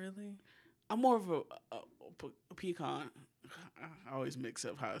walnuts. Really? I'm more of a pecan. I always mix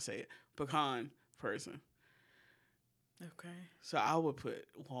up how to say it. Pecan person. Okay. So I would put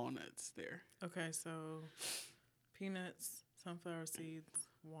walnuts there. Okay, so peanuts, sunflower seeds,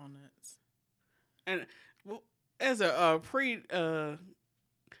 walnuts. And as a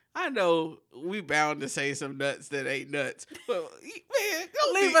I know we bound to say some nuts that ain't nuts, but man,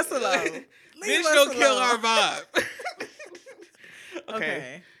 Leave us alone. This gonna kill our vibe.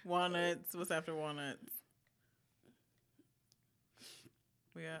 Okay. Walnuts. What's after walnuts?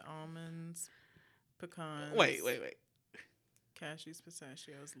 We got almonds, pecans. Wait. Cashews,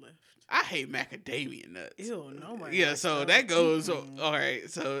 pistachios left. I hate macadamia nuts. Ew, no one. Yeah, so that goes. All right,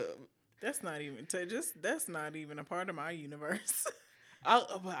 so that's not even that's not even a part of my universe.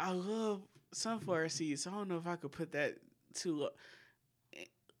 But I love sunflower seeds. So I don't know if I could put that too low.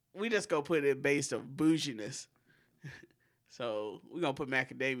 We just gonna put it based on bouginess. So we're gonna put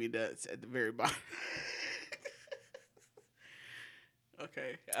macadamia nuts at the very bottom.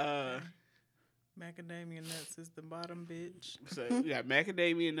 Okay. Macadamia nuts is the bottom, bitch. So we got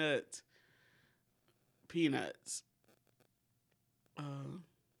macadamia nuts, peanuts,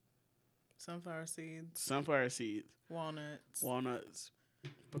 sunflower seeds, walnuts,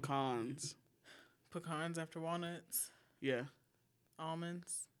 pecans after walnuts, yeah,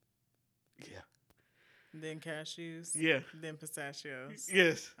 almonds, yeah, then cashews, yeah, then pistachios.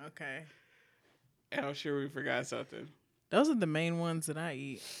 yes. Okay. And I'm sure we forgot something. Those are the main ones that I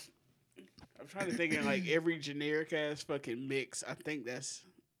eat. I'm trying to think of like every generic ass fucking mix. I think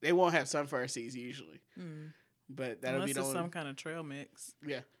they won't have sunflower seeds usually, but that'll be some kind of trail mix.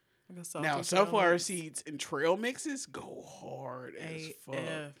 Yeah. Like now sunflower seeds and trail mixes go hard as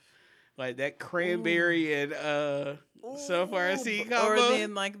fuck. Like that cranberry and sunflower seed combo. Or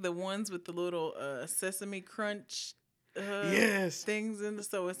then like the ones with the little sesame crunch things in the,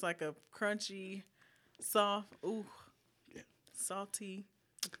 so it's like a crunchy, soft, salty.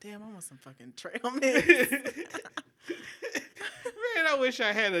 Damn, I want some fucking trail mix. Man, I wish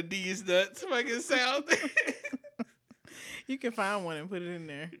I had a Deez Nuts fucking sound. You can find one and put it in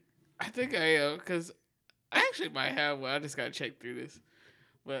there. I think I am, because I actually might have one. I just got to check through this.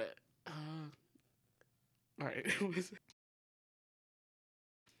 But, all right.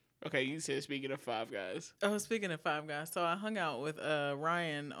 Okay, you said speaking of Five Guys. Oh, speaking of Five Guys. So I hung out with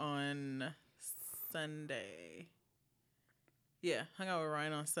Ryan on Sunday. Yeah, hung out with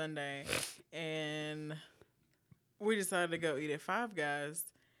Ryan on Sunday. And we decided to go eat at Five Guys.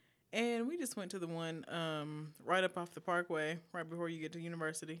 And we just went to the one right up off the Parkway, right before you get to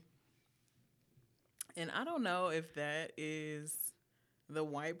University. And I don't know if that is the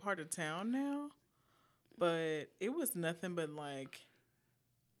white part of town now, but it was nothing but like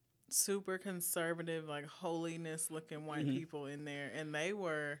super conservative, like holiness looking white people in there, and they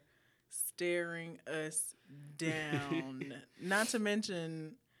were staring us down. Not to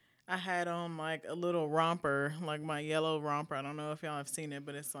mention, I had on like a little romper, like my yellow romper. I don't know if y'all have seen it,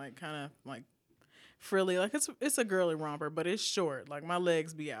 but it's like kind of like frilly, like it's a girly romper, but it's short. Like my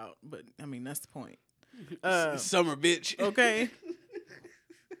legs be out, but I mean that's the point. Summer bitch. Okay,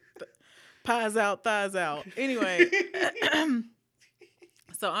 pies out, thighs out. Anyway,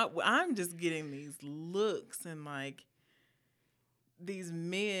 so I'm just getting these looks and like these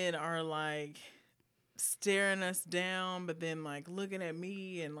men are like staring us down, but then like looking at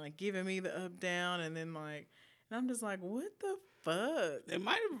me and like giving me the up down, and then like, and I'm just like, what the fuck? They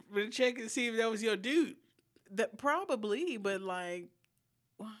might have been checking to see if that was your dude. That probably, but like,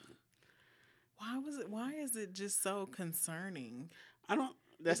 why was it? Why is it just so concerning? I don't.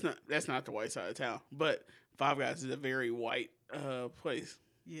 That's not the white side of town, but Five Guys is a very white place.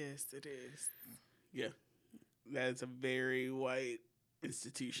 Yes, it is. Yeah, that is a very white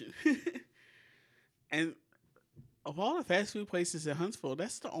institution. And of all the fast food places in Huntsville,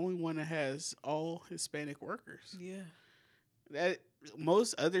 that's the only one that has all Hispanic workers. Yeah. That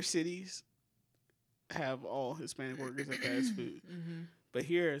most other cities have all Hispanic workers at fast food, but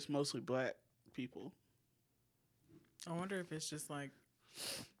here it's mostly black people. I wonder if it's just like,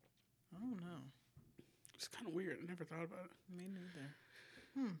 I don't know. It's kind of weird. I never thought about it. Me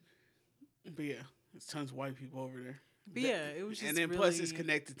neither. But yeah, there's tons of white people over there. But yeah, it was just and then really, plus it's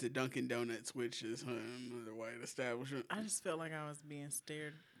connected to Dunkin' Donuts, which is another white establishment. I just felt like I was being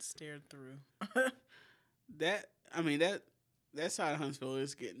stared through. That side of Huntsville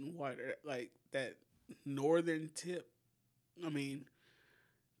is getting whiter. Like that northern tip. I mean,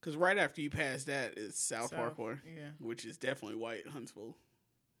 because right after you pass that is South Parkway, which is definitely white Huntsville.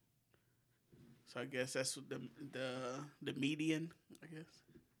 So I guess that's the median, I guess.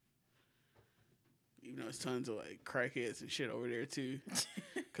 Even though there's tons of like crackheads and shit over there too,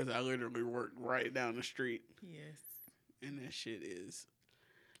 because I literally worked right down the street. Yes. And that shit is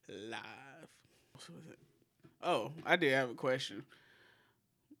live. What was it? Oh, I did have a question.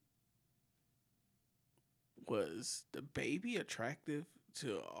 Was the baby attractive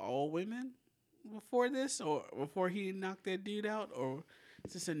to all women before this, or before he knocked that dude out, or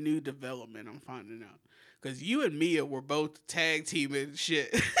is this a new development I'm finding out? Because you and Mia were both tag teaming shit.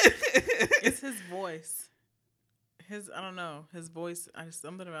 It's his voice. I don't know. His voice,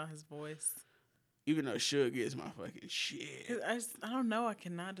 something about his voice. Even though Suge is my fucking shit. I don't know. I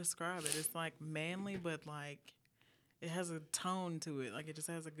cannot describe it. It's like manly, but like it has a tone to it. Like it just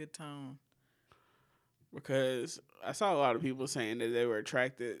has a good tone. Because I saw a lot of people saying that they were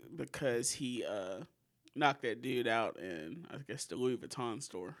attracted because he knocked that dude out in, I guess, the Louis Vuitton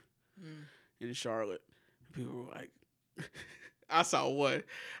store in Charlotte. People were like, I saw one.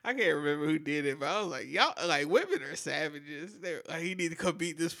 I can't remember who did it, but I was like, y'all, like, women are savages. They're like, he need to come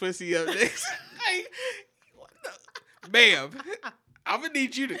beat this pussy up next. Like, what the? Ma'am, I'm going to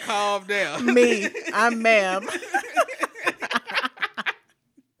need you to calm down. Me, I'm ma'am.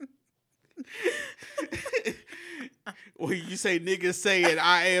 When you say niggas saying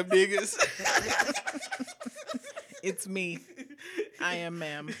I am niggas. It's me. I am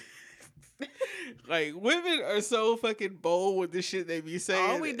ma'am. Like, women are so fucking bold with the shit they be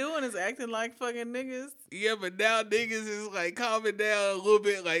saying. All we doing is acting like fucking niggas. Yeah, but now niggas is like calming down a little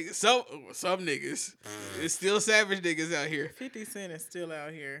bit. Like some niggas, it's still savage niggas out here. 50 Cent is still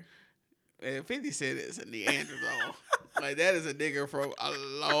out here. And 50 Cent is a Neanderthal. Like, that is a nigga from a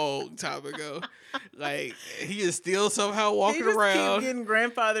long time ago. Like, he is still somehow walking around. Keep getting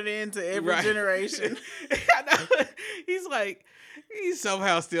grandfathered into every generation. I know. He's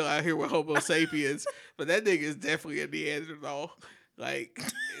somehow still out here with Homo sapiens. But that nigga is definitely a Neanderthal. Like,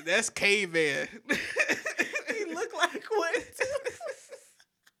 that's caveman. He look like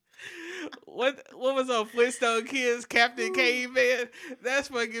what? What was on Flintstone Kids, Captain Caveman? That's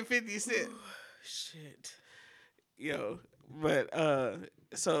fucking 50 Cent. Ooh, shit. Yo, but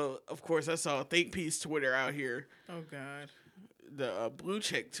so of course I saw Think Piece Twitter out here. Oh God. The Blue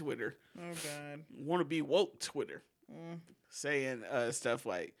Check Twitter. Oh God. Want to be woke Twitter. Saying stuff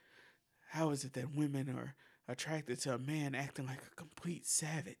like, how is it that women are attracted to a man acting like a complete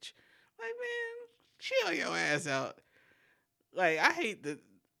savage? Like, man, chill your ass out. Like, I hate that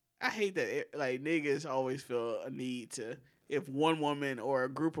like niggas always feel a need to, if one woman or a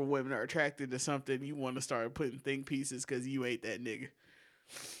group of women are attracted to something, you want to start putting think pieces because you ain't that nigga.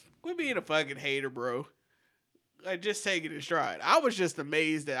 Quit being a fucking hater, bro. Like, just take it in stride. I was just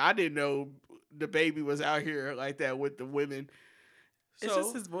amazed that I didn't know the baby was out here like that with the women. It's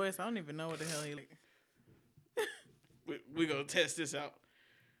just his voice. I don't even know what the hell he like. We gonna test this out.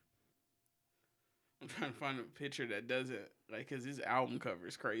 I'm trying to find a picture that doesn't like because his album cover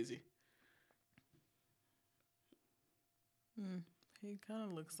is crazy. He kind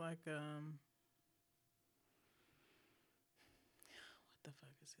of looks like what the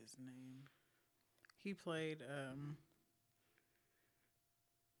fuck is his name? He played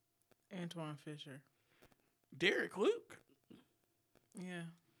Antoine Fisher. Derek Luke. Yeah.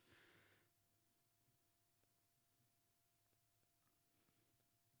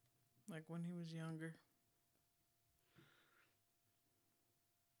 Like when he was younger.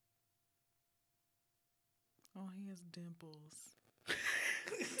 Oh, he has dimples.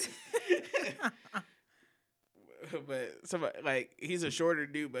 But somebody like he's a shorter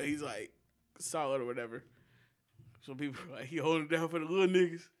dude, but he's like solid or whatever. So people are like he holding it down for the little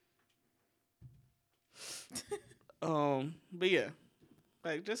niggas. But yeah,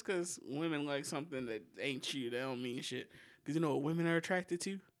 like just because women like something that ain't you, that don't mean shit. Because you know what women are attracted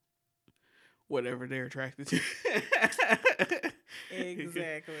to? Whatever they're attracted to.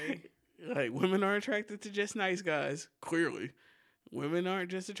 Exactly. Like women are attracted to just nice guys. Clearly, women aren't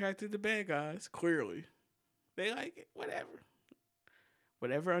just attracted to bad guys. Clearly, they like it.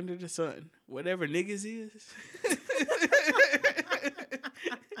 Whatever under the sun. Whatever niggas is.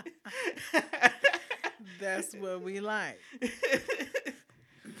 That's what we like.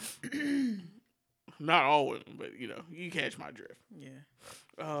 Not all women, but you know, you catch my drift. Yeah.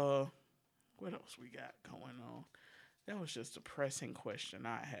 What else we got going on? That was just a pressing question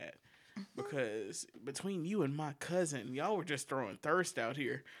I had. Because between you and my cousin, y'all were just throwing thirst out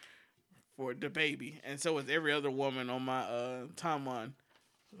here for the baby. And so was every other woman on my timeline.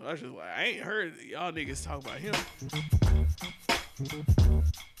 So I was just like, I ain't heard y'all niggas talk about him.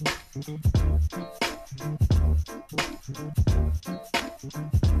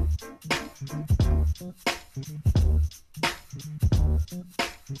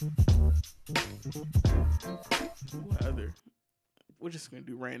 What other? We're just gonna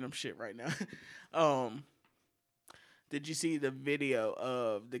do random shit right now. Did you see the video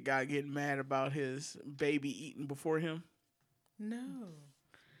of the guy getting mad about his baby eating before him? No.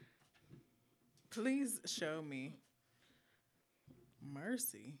 Please show me.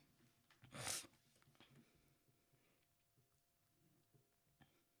 Mercy.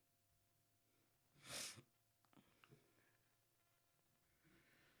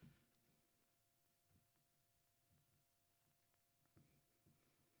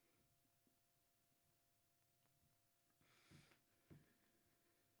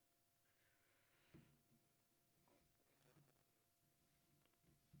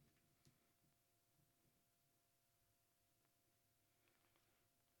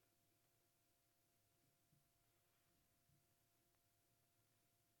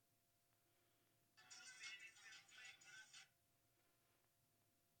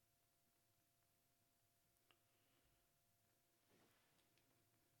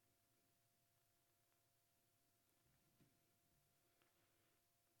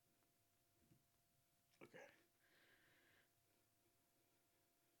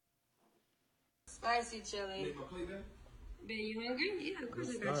 Spicy chili. Make my plate then? Babe, you hungry? Yeah, of course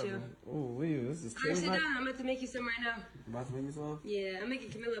I got you. Oh, wait, this is Alright, sit down. I'm about to make you some right now. You about to make me some? Yeah, I'm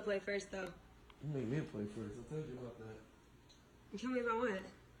making Camilla play first, though. You make me a plate first. I told you about that. You tell me about what?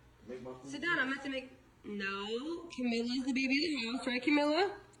 Make my food. Sit down. I'm about to make... No, Camilla's the baby of the house, right,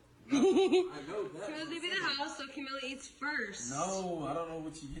 Camilla? I know that. Camilla's the baby of the house, so Camilla eats first. No, I don't know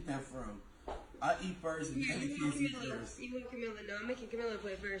what you get that from. I eat first and Yeah, then the you want kids eat Camilla. first. You want Camilla. No, I'm making Camilla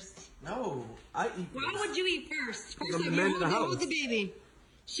play first. No, I eat first. Why would you eat first? First I'm off, the man of the hold house. the baby.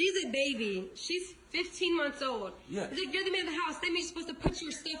 She's a baby. She's 15 months old. Yeah. It's like you're the man of the house. That means you're supposed to put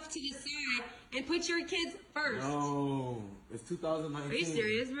your stuff to the side and put your kids first. No, it's 2019. Are you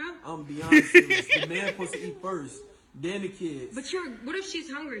serious, bro? I'm beyond serious. The man supposed to eat first, then the kids. But what if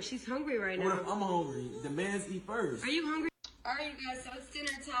she's hungry? She's hungry right What now. if I'm hungry? The man's eat first. Are you hungry? All right, you guys. So it's dinner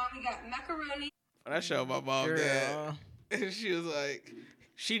time. We got macaroni. I showed my mom Girl. that. And she was like,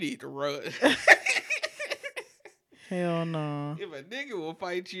 she need to run. Hell no. If a nigga will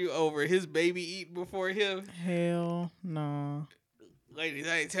fight you over his baby eating before him, Hell no. ladies,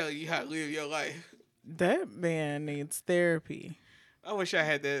 I ain't telling you how to live your life. That man needs therapy. I wish I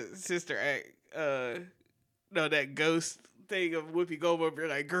had that sister act, that ghost thing of Whoopi Goldberg being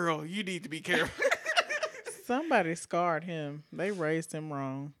like, girl, you need to be careful. Somebody scarred him. They raised him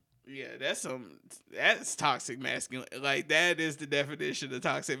wrong. Yeah, that's toxic masculinity. Like, that is the definition of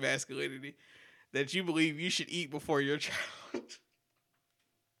toxic masculinity. That you believe you should eat before your child.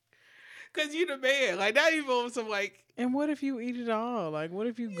 Because you the man. Like, not even on some, like... And what if you eat it all? Like, what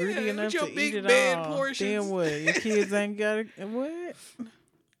if you greedy Yeah, enough with your to big eat it man all? portions. Then what? Your kids ain't got it. What?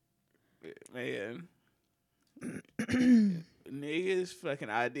 And niggas' fucking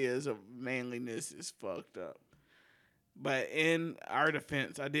ideas of manliness is fucked up. But in our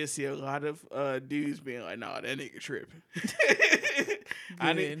defense, I did see a lot of dudes being like, "Nah, that nigga tripping."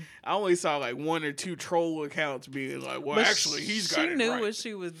 I only saw like one or two troll accounts being like, "Well, But actually, he's got it She knew right." what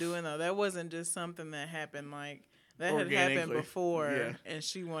she was doing though. That wasn't just something that happened like that had happened Organically. before, Yeah. and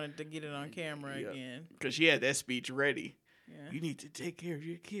she wanted to get it on camera again. Because she had that speech ready. Yeah. You need to take care of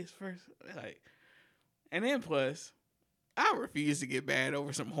your kids first. Like, and then plus, I refuse to get mad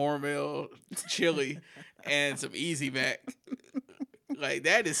over some Hormel chili and some Easy Mac. Like,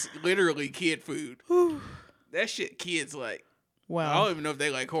 that is literally kid food. That shit kids like. I Wow. don't even know if they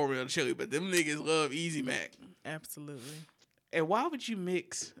like Hormel chili, but them niggas love Easy Mac. Absolutely. And why would you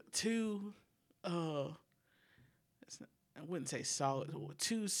mix two, I wouldn't say solid,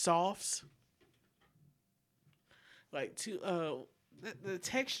 two softs? Like two, the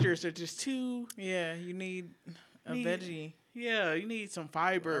textures are just too. Yeah, you need a veggie. Yeah, you need some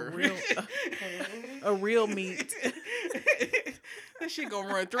fiber. A real meat. That shit gonna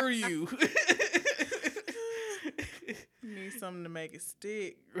run through you. You need something to make it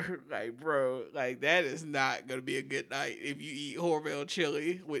stick. Like, bro, like that is not gonna be a good night if you eat Hormel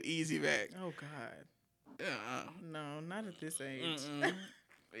chili with Easy Mac. Oh God. No, not at this age.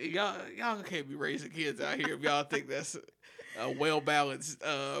 Y'all can't be raising kids out here if y'all think that's a well balanced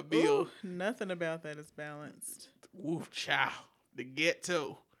meal. Ooh, nothing about that is balanced. Woof, chow, the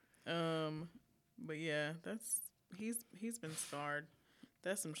ghetto. But yeah, he's been scarred.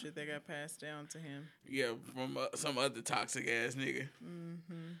 That's some shit that got passed down to him. Yeah, from some other toxic ass nigga.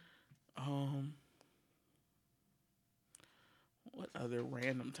 What other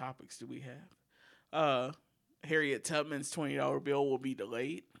random topics do we have? Harriet Tubman's $20 bill will be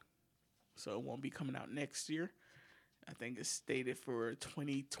delayed, so it won't be coming out next year. I think it's stated for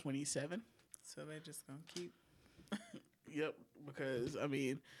 2027. So they just gonna keep. Yep, because I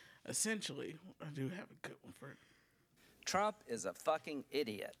mean, essentially, I do have a good one for it. Trump is a fucking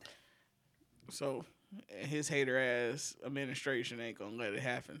idiot. So his hater ass administration ain't gonna let it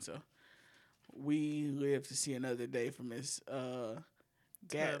happen. So we live to see another day from Miss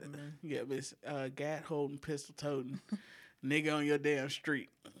Gat. Tubman. Yeah, Miss Gat holding pistol toting nigga on your damn street.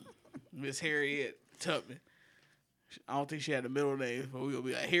 Miss Harriet Tubman. I don't think she had a middle name, but we gonna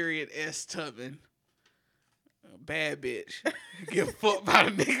be like Harriet S. Tubman. Bad bitch. Give a fuck about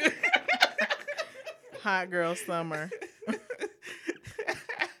a nigga. Hot girl summer.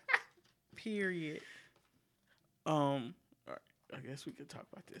 Period. All right, I guess we could talk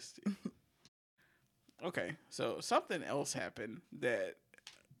about this too. Okay, so something else happened that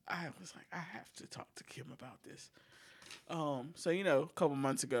I was like, I have to talk to Kim about this. So you know, a couple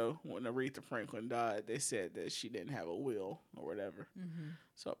months ago when Aretha Franklin died, they said that she didn't have a will or whatever. Mm-hmm.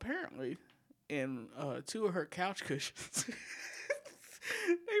 So apparently, in two of her couch cushions,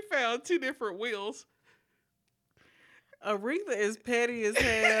 they found two different wills. Aretha is petty as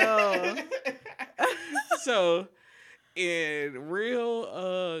hell. So, in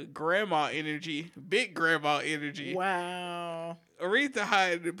real grandma energy, big grandma energy. Wow. Aretha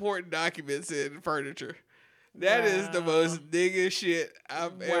hid important documents in furniture. That is the most nigga shit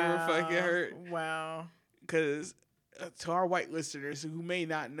I've ever fucking heard. Wow. Because to our white listeners who may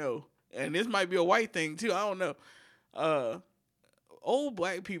not know, and this might be a white thing too, I don't know. Old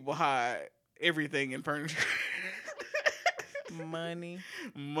black people hide everything in furniture. Money.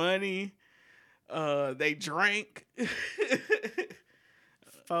 They drank.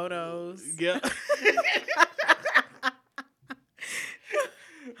 Photos. Yep.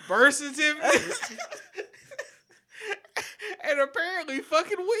 Birth certificates. And apparently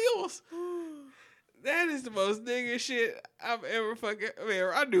fucking wheels. That is the most nigga shit I've ever fucking... I mean,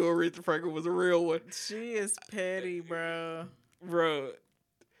 I knew Aretha Franklin was a real one. She is petty, bro. Bro.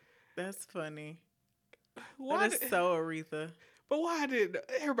 That's funny. Why that is so Aretha. But why did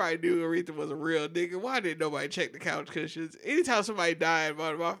everybody knew Aretha was a real nigga? Why didn't nobody check the couch cushions? Anytime somebody died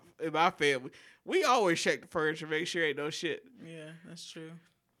in my family, we always check the furniture, make sure ain't no shit. Yeah, that's true.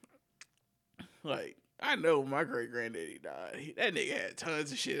 Like, I know when my great granddaddy died, that nigga had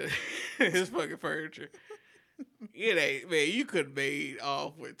tons of shit in his fucking furniture. It ain't, man, you could have made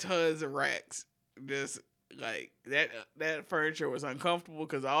off with tons of racks. Just like that furniture was uncomfortable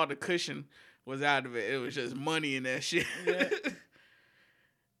because all the cushion was out of it. It was just money in that shit. Yeah.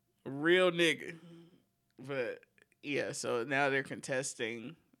 Real nigga. But yeah, so now they're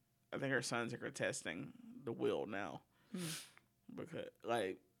contesting. I think her sons are contesting the will now. Because,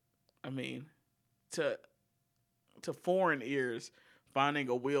 like, I mean, to foreign ears, finding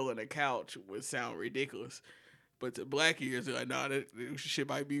a will in a couch would sound ridiculous. But to black ears, they're like, nah, that shit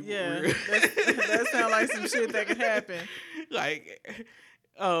might be Yeah, real. that sounds like some shit that could happen. Like,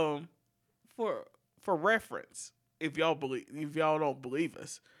 for reference, if y'all don't believe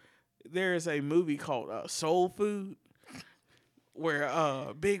us, there is a movie called Soul Food,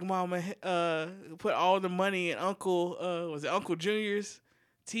 where Big Mama put all the money in Uncle Junior's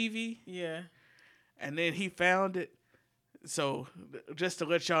TV, Yeah. and then he found it. So just to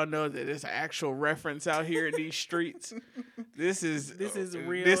let y'all know that there's an actual reference out here in these streets. This is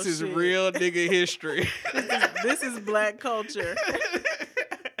real. This is shit. real nigga history. This is black culture.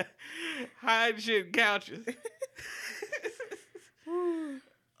 Hide shit in couches.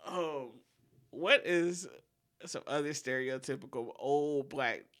 What is some other stereotypical old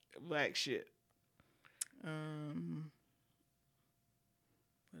black shit? What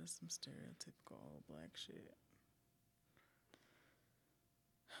is some stereotypical old black shit?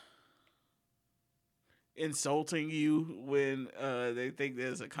 Insulting you when they think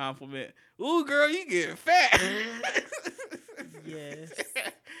there's a compliment. Ooh, girl, you getting fat. Yes.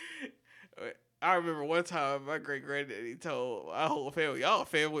 I remember one time my great granddaddy told my whole family, y'all a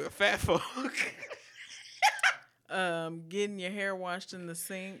family of fat folk. Getting your hair washed in the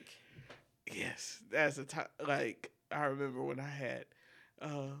sink. Yes, that's a time. Like, I remember when I had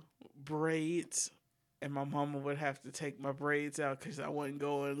braids, and my mama would have to take my braids out because I wasn't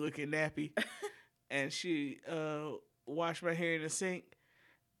going looking nappy. And she washed my hair in the sink,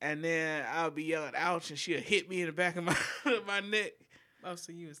 and then I'll be yelling ouch, and she'll hit me in the back of my neck. Oh,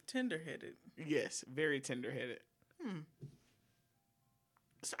 so you was tender-headed. Yes, very tender-headed.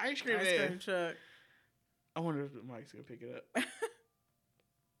 It's ice cream Ice man. cream truck. I wonder if Mike's gonna pick it up.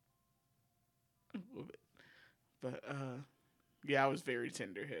 A little bit. But yeah, I was very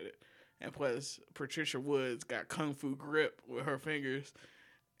tender-headed. And plus, Patricia Woods got kung fu grip with her fingers.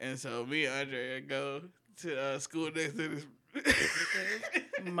 And so me and Andre go to school next to this.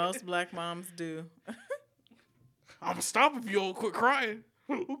 Most black moms do. I'm gonna stop if you don't quit crying.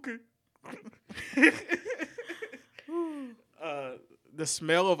 Okay. The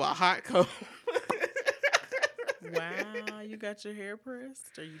smell of a hot comb. Wow, you got your hair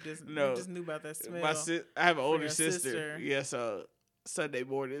pressed, or you just knew about that smell? I have an older your sister. sister. Yeah, so Sunday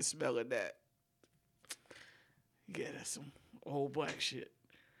morning smelling that. Yeah, that's some old black shit.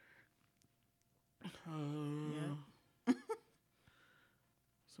 Yeah.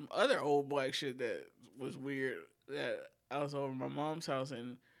 Some other old black shit that was weird, that I was over at my mom's house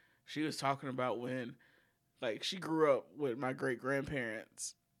and she was talking about when, like, she grew up with my great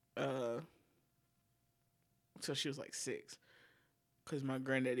grandparents. So she was like 6, because my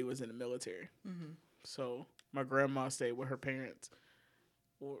granddaddy was in the military. Mm-hmm. So my grandma stayed with her parents.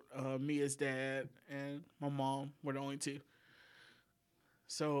 Me as dad and my mom were the only two.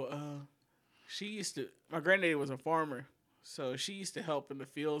 So my granddaddy was a farmer, so she used to help in the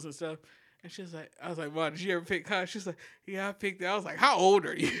fields and stuff. And she was like, I was like, Mom, did you ever pick cotton? She was like, yeah, I picked it. I was like, how old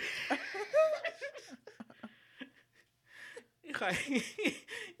are you?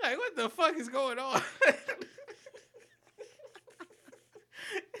 like, what the fuck is going on?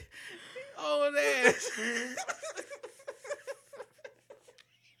 Old ass.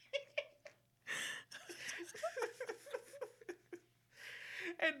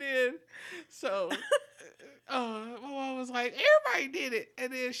 And then, so, my mom was like, everybody did it.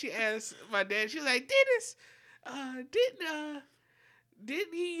 And then she asked my dad, she was like, Dennis,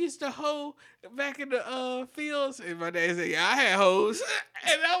 didn't he used to hoe back in the fields? And my dad said, yeah, I had hoes.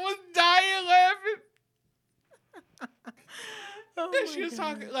 And I was dying laughing. And she was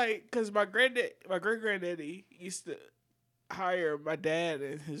talking, like, because my great-granddaddy used to hire my dad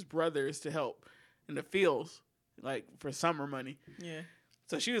and his brothers to help in the fields, like, for summer money. Yeah.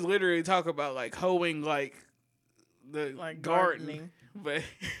 So she was literally talking about, like, hoeing, like, the Like garden. gardening. But,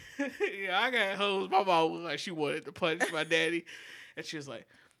 yeah, I got hoes. My mom was like, she wanted to punch my daddy. And she was like,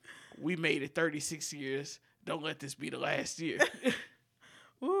 we made it 36 years. Don't let this be the last year.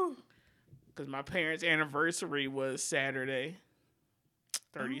 Woo. Because my parents' anniversary was Saturday.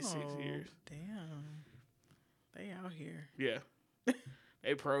 36 years. Damn. They out here. Yeah.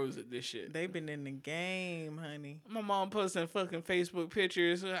 They pros at this shit. They've been in the game, honey. My mom posting fucking Facebook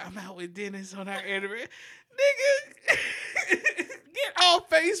pictures. I'm out with Dennis on our anniversary. Nigga, get off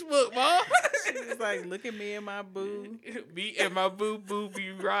Facebook, Mom. She was like, look at me and my boo. Me and my boo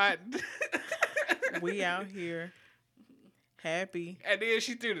be riding. We out here. Happy. And then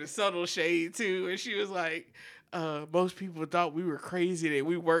she threw the subtle shade too. And she was like, most people thought we were crazy that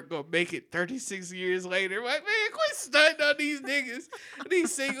we weren't gonna make it 36 years later. Like, man, quit stunting on these niggas,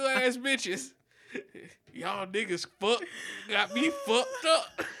 these single ass bitches. Y'all niggas got me fucked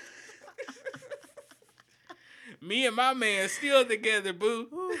up. Me and my man still together, boo.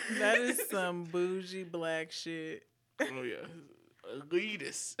 That is some bougie black shit. Oh yeah,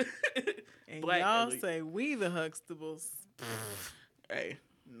 elitist. And Black y'all elite. say we the Huxtables. Hey,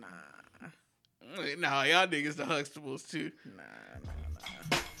 Nah, nah, y'all niggas the Huxtables too. nah.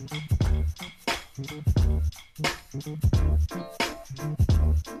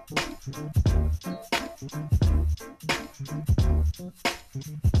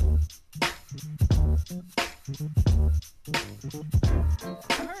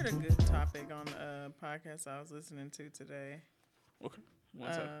 I heard a good topic on a podcast I was listening to today. Okay,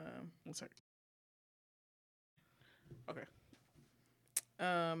 one second. One second. Okay.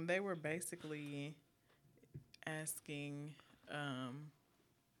 They were basically asking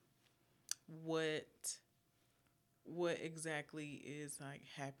what exactly is like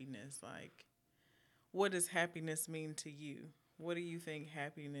happiness? Like, what does happiness mean to you? What do you think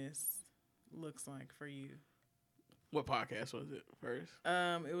happiness looks like for you? What podcast was it first?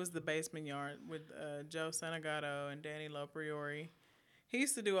 It was the Basement Yard with Joe Santagato and Danny Lopriori. He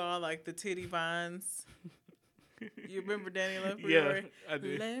used to do all like the titty vines. You remember Danny Lopriori? Yeah, I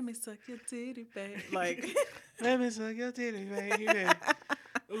do. Let me suck your titty, babe. Like, Let me suck your titty, baby.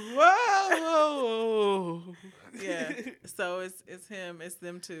 Whoa. yeah. So it's him, it's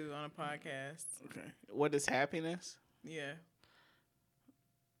them two on a podcast. Okay. What is happiness? Yeah.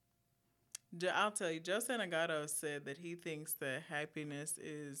 I'll tell you, Joe Santagato said that he thinks that happiness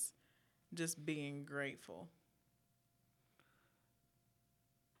is just being grateful.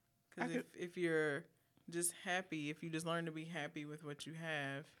 Because if you're just happy, if you just learn to be happy with what you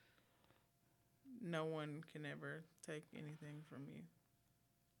have, no one can ever take anything from you.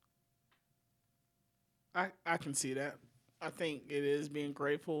 I can see that. I think it is being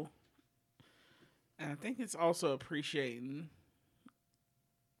grateful. And I think it's also appreciating,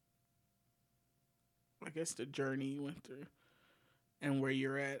 I guess, the journey you went through and where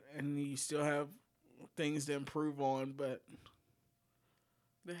you're at. And you still have things to improve on, but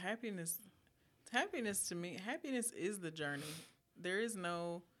The happiness to me, happiness is the journey. There is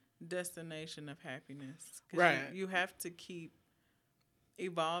no destination of happiness. 'Cause right. You have to keep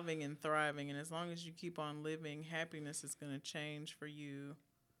evolving and thriving, and as long as you keep on living, happiness is going to change for you.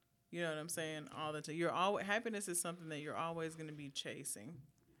 You know what I'm saying? All the time. Happiness is something that you're always going to be chasing.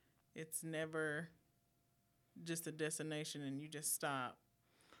 It's never just a destination and you just stop.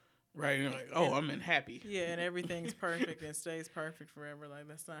 Right. You're like, oh, I'm in happy. Yeah, and everything's perfect and stays perfect forever. Like,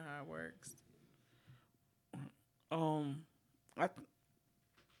 that's not how it works.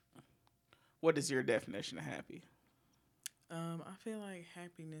 What is your definition of happy? I feel like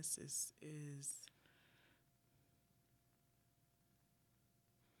happiness is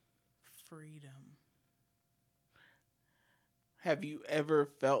freedom. Have you ever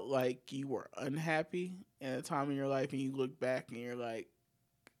felt like you were unhappy in a time in your life and you look back and you're like,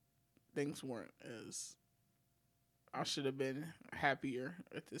 things weren't as, I should have been happier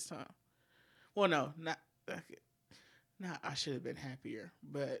at this time? Well, no, not I should have been happier,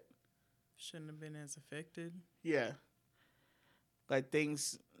 but Shouldn't have been as affected. yeah. Like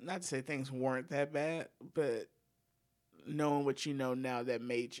things, not to say things weren't that bad, but knowing what you know now that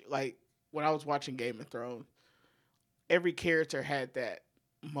made you, like when I was watching Game of Thrones, every character had that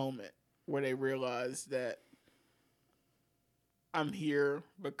moment where they realized that I'm here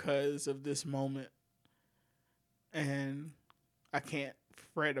because of this moment and I can't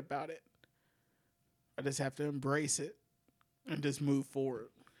fret about it. I just have to embrace it and just move forward.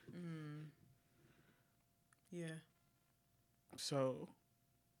 Yeah. So,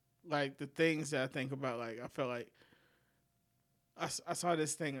 like, the things that I think about, like, I felt like I saw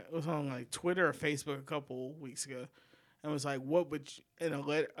this thing. It was on, like, Twitter or Facebook a couple weeks ago. And it was like, what would you, in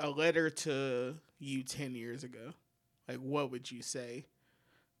a letter to you 10 years ago, like, what would you say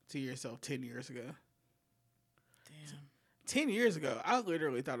to yourself 10 years ago? Damn. 10 years ago, I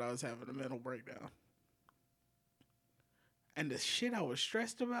literally thought I was having a mental breakdown. And the shit I was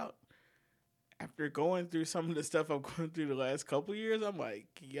stressed about, after going through some of the stuff I'm going through the last couple years, I'm like,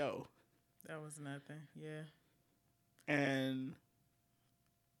 yo. That was nothing. Yeah. And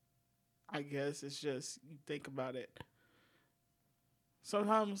I guess it's just, you think about it.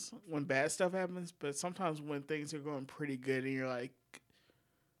 Sometimes when bad stuff happens, but sometimes when things are going pretty good and you're like,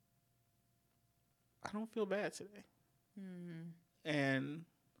 I don't feel bad today. Mm-hmm. And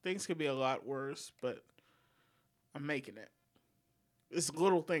things could be a lot worse, but I'm making it. It's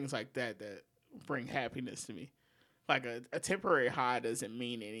little things like that that bring happiness to me. Like a temporary high doesn't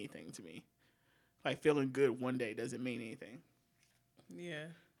mean anything to me. Like feeling good one day doesn't mean anything. Yeah.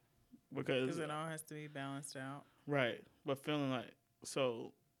 Because it all has to be balanced out. Right. But feeling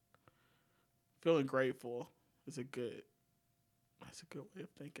grateful That's a good way of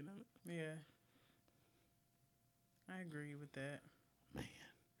thinking of it. Yeah. I agree with that. Man,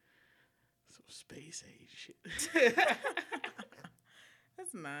 some space age shit.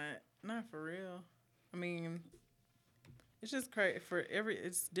 That's not for real. I mean, it's just crazy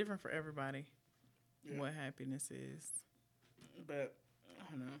it's different for everybody. Yeah. What happiness is. But I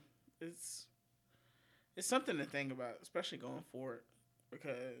don't know. It's something to think about, especially going forward,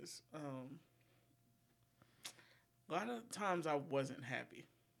 because a lot of times I wasn't happy,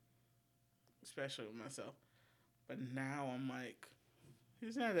 especially with myself. But now I'm like,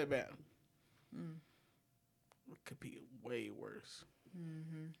 it's not that bad. It could be way worse.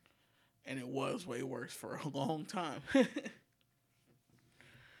 Mm-hmm. And it was way worse for a long time.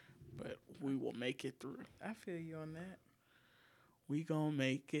 But we will make it through. I feel you on that. We gonna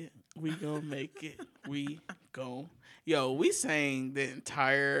make it. We gonna make it. We gon'. Yo, we sang the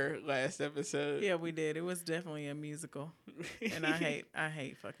entire last episode. Yeah, we did. It was definitely a musical. And I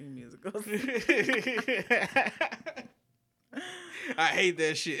hate fucking musicals. I hate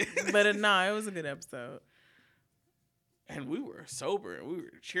that shit. But it was a good episode. And we were sober and we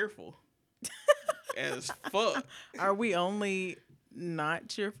were cheerful as fuck. Are we only not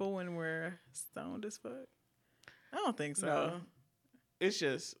cheerful when we're stoned as fuck? I don't think so. No. It's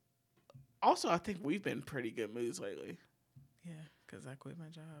just, also, I think we've been pretty good moods lately. Yeah, because I quit my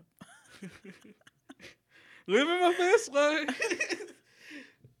job. Living my best life.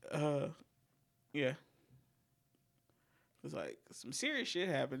 Yeah. It was like some serious shit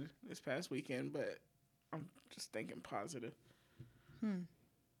happened this past weekend, but I'm just thinking positive.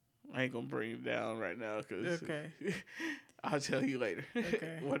 I ain't gonna bring it down right now because okay. I'll tell you later.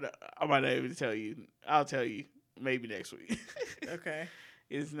 Okay. I might not even tell you. I'll tell you maybe next week. Okay.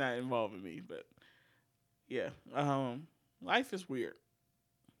 It's not involving me, but yeah. Life is weird.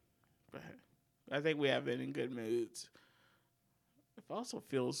 But I think we have been in good moods. It also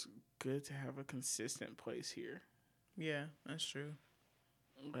feels good to have a consistent place here. Yeah, that's true.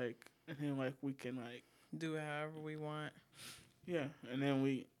 And then we can do it however we want. Yeah, and then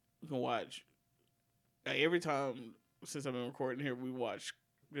we can watch. Every time since I've been recording here, we watch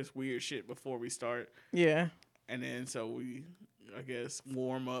this weird shit before we start. Yeah. And then so we, I guess,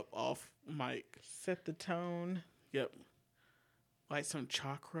 warm up off mic. Set the tone. Yep. Like some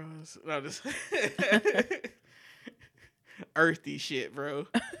chakras. No, just earthy shit, bro.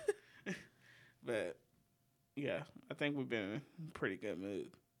 But yeah, I think we've been in a pretty good mood.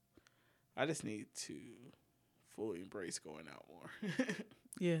 I just need to fully embrace going out more.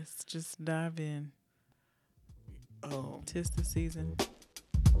 Yes, just dive in. 'Tis the season.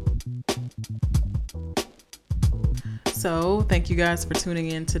 So, thank you guys for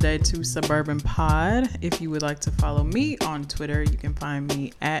tuning in today to Suburban Pod. If you would like to follow me on Twitter, you can find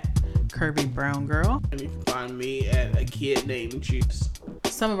me at Kirby Brown Girl. And you can find me at A Kid Named Juice.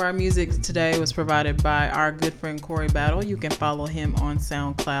 Some of our music today was provided by our good friend Corey Battle. You can follow him on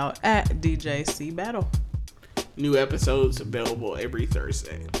SoundCloud at DJC Battle. New episodes available every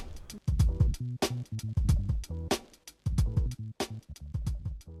Thursday.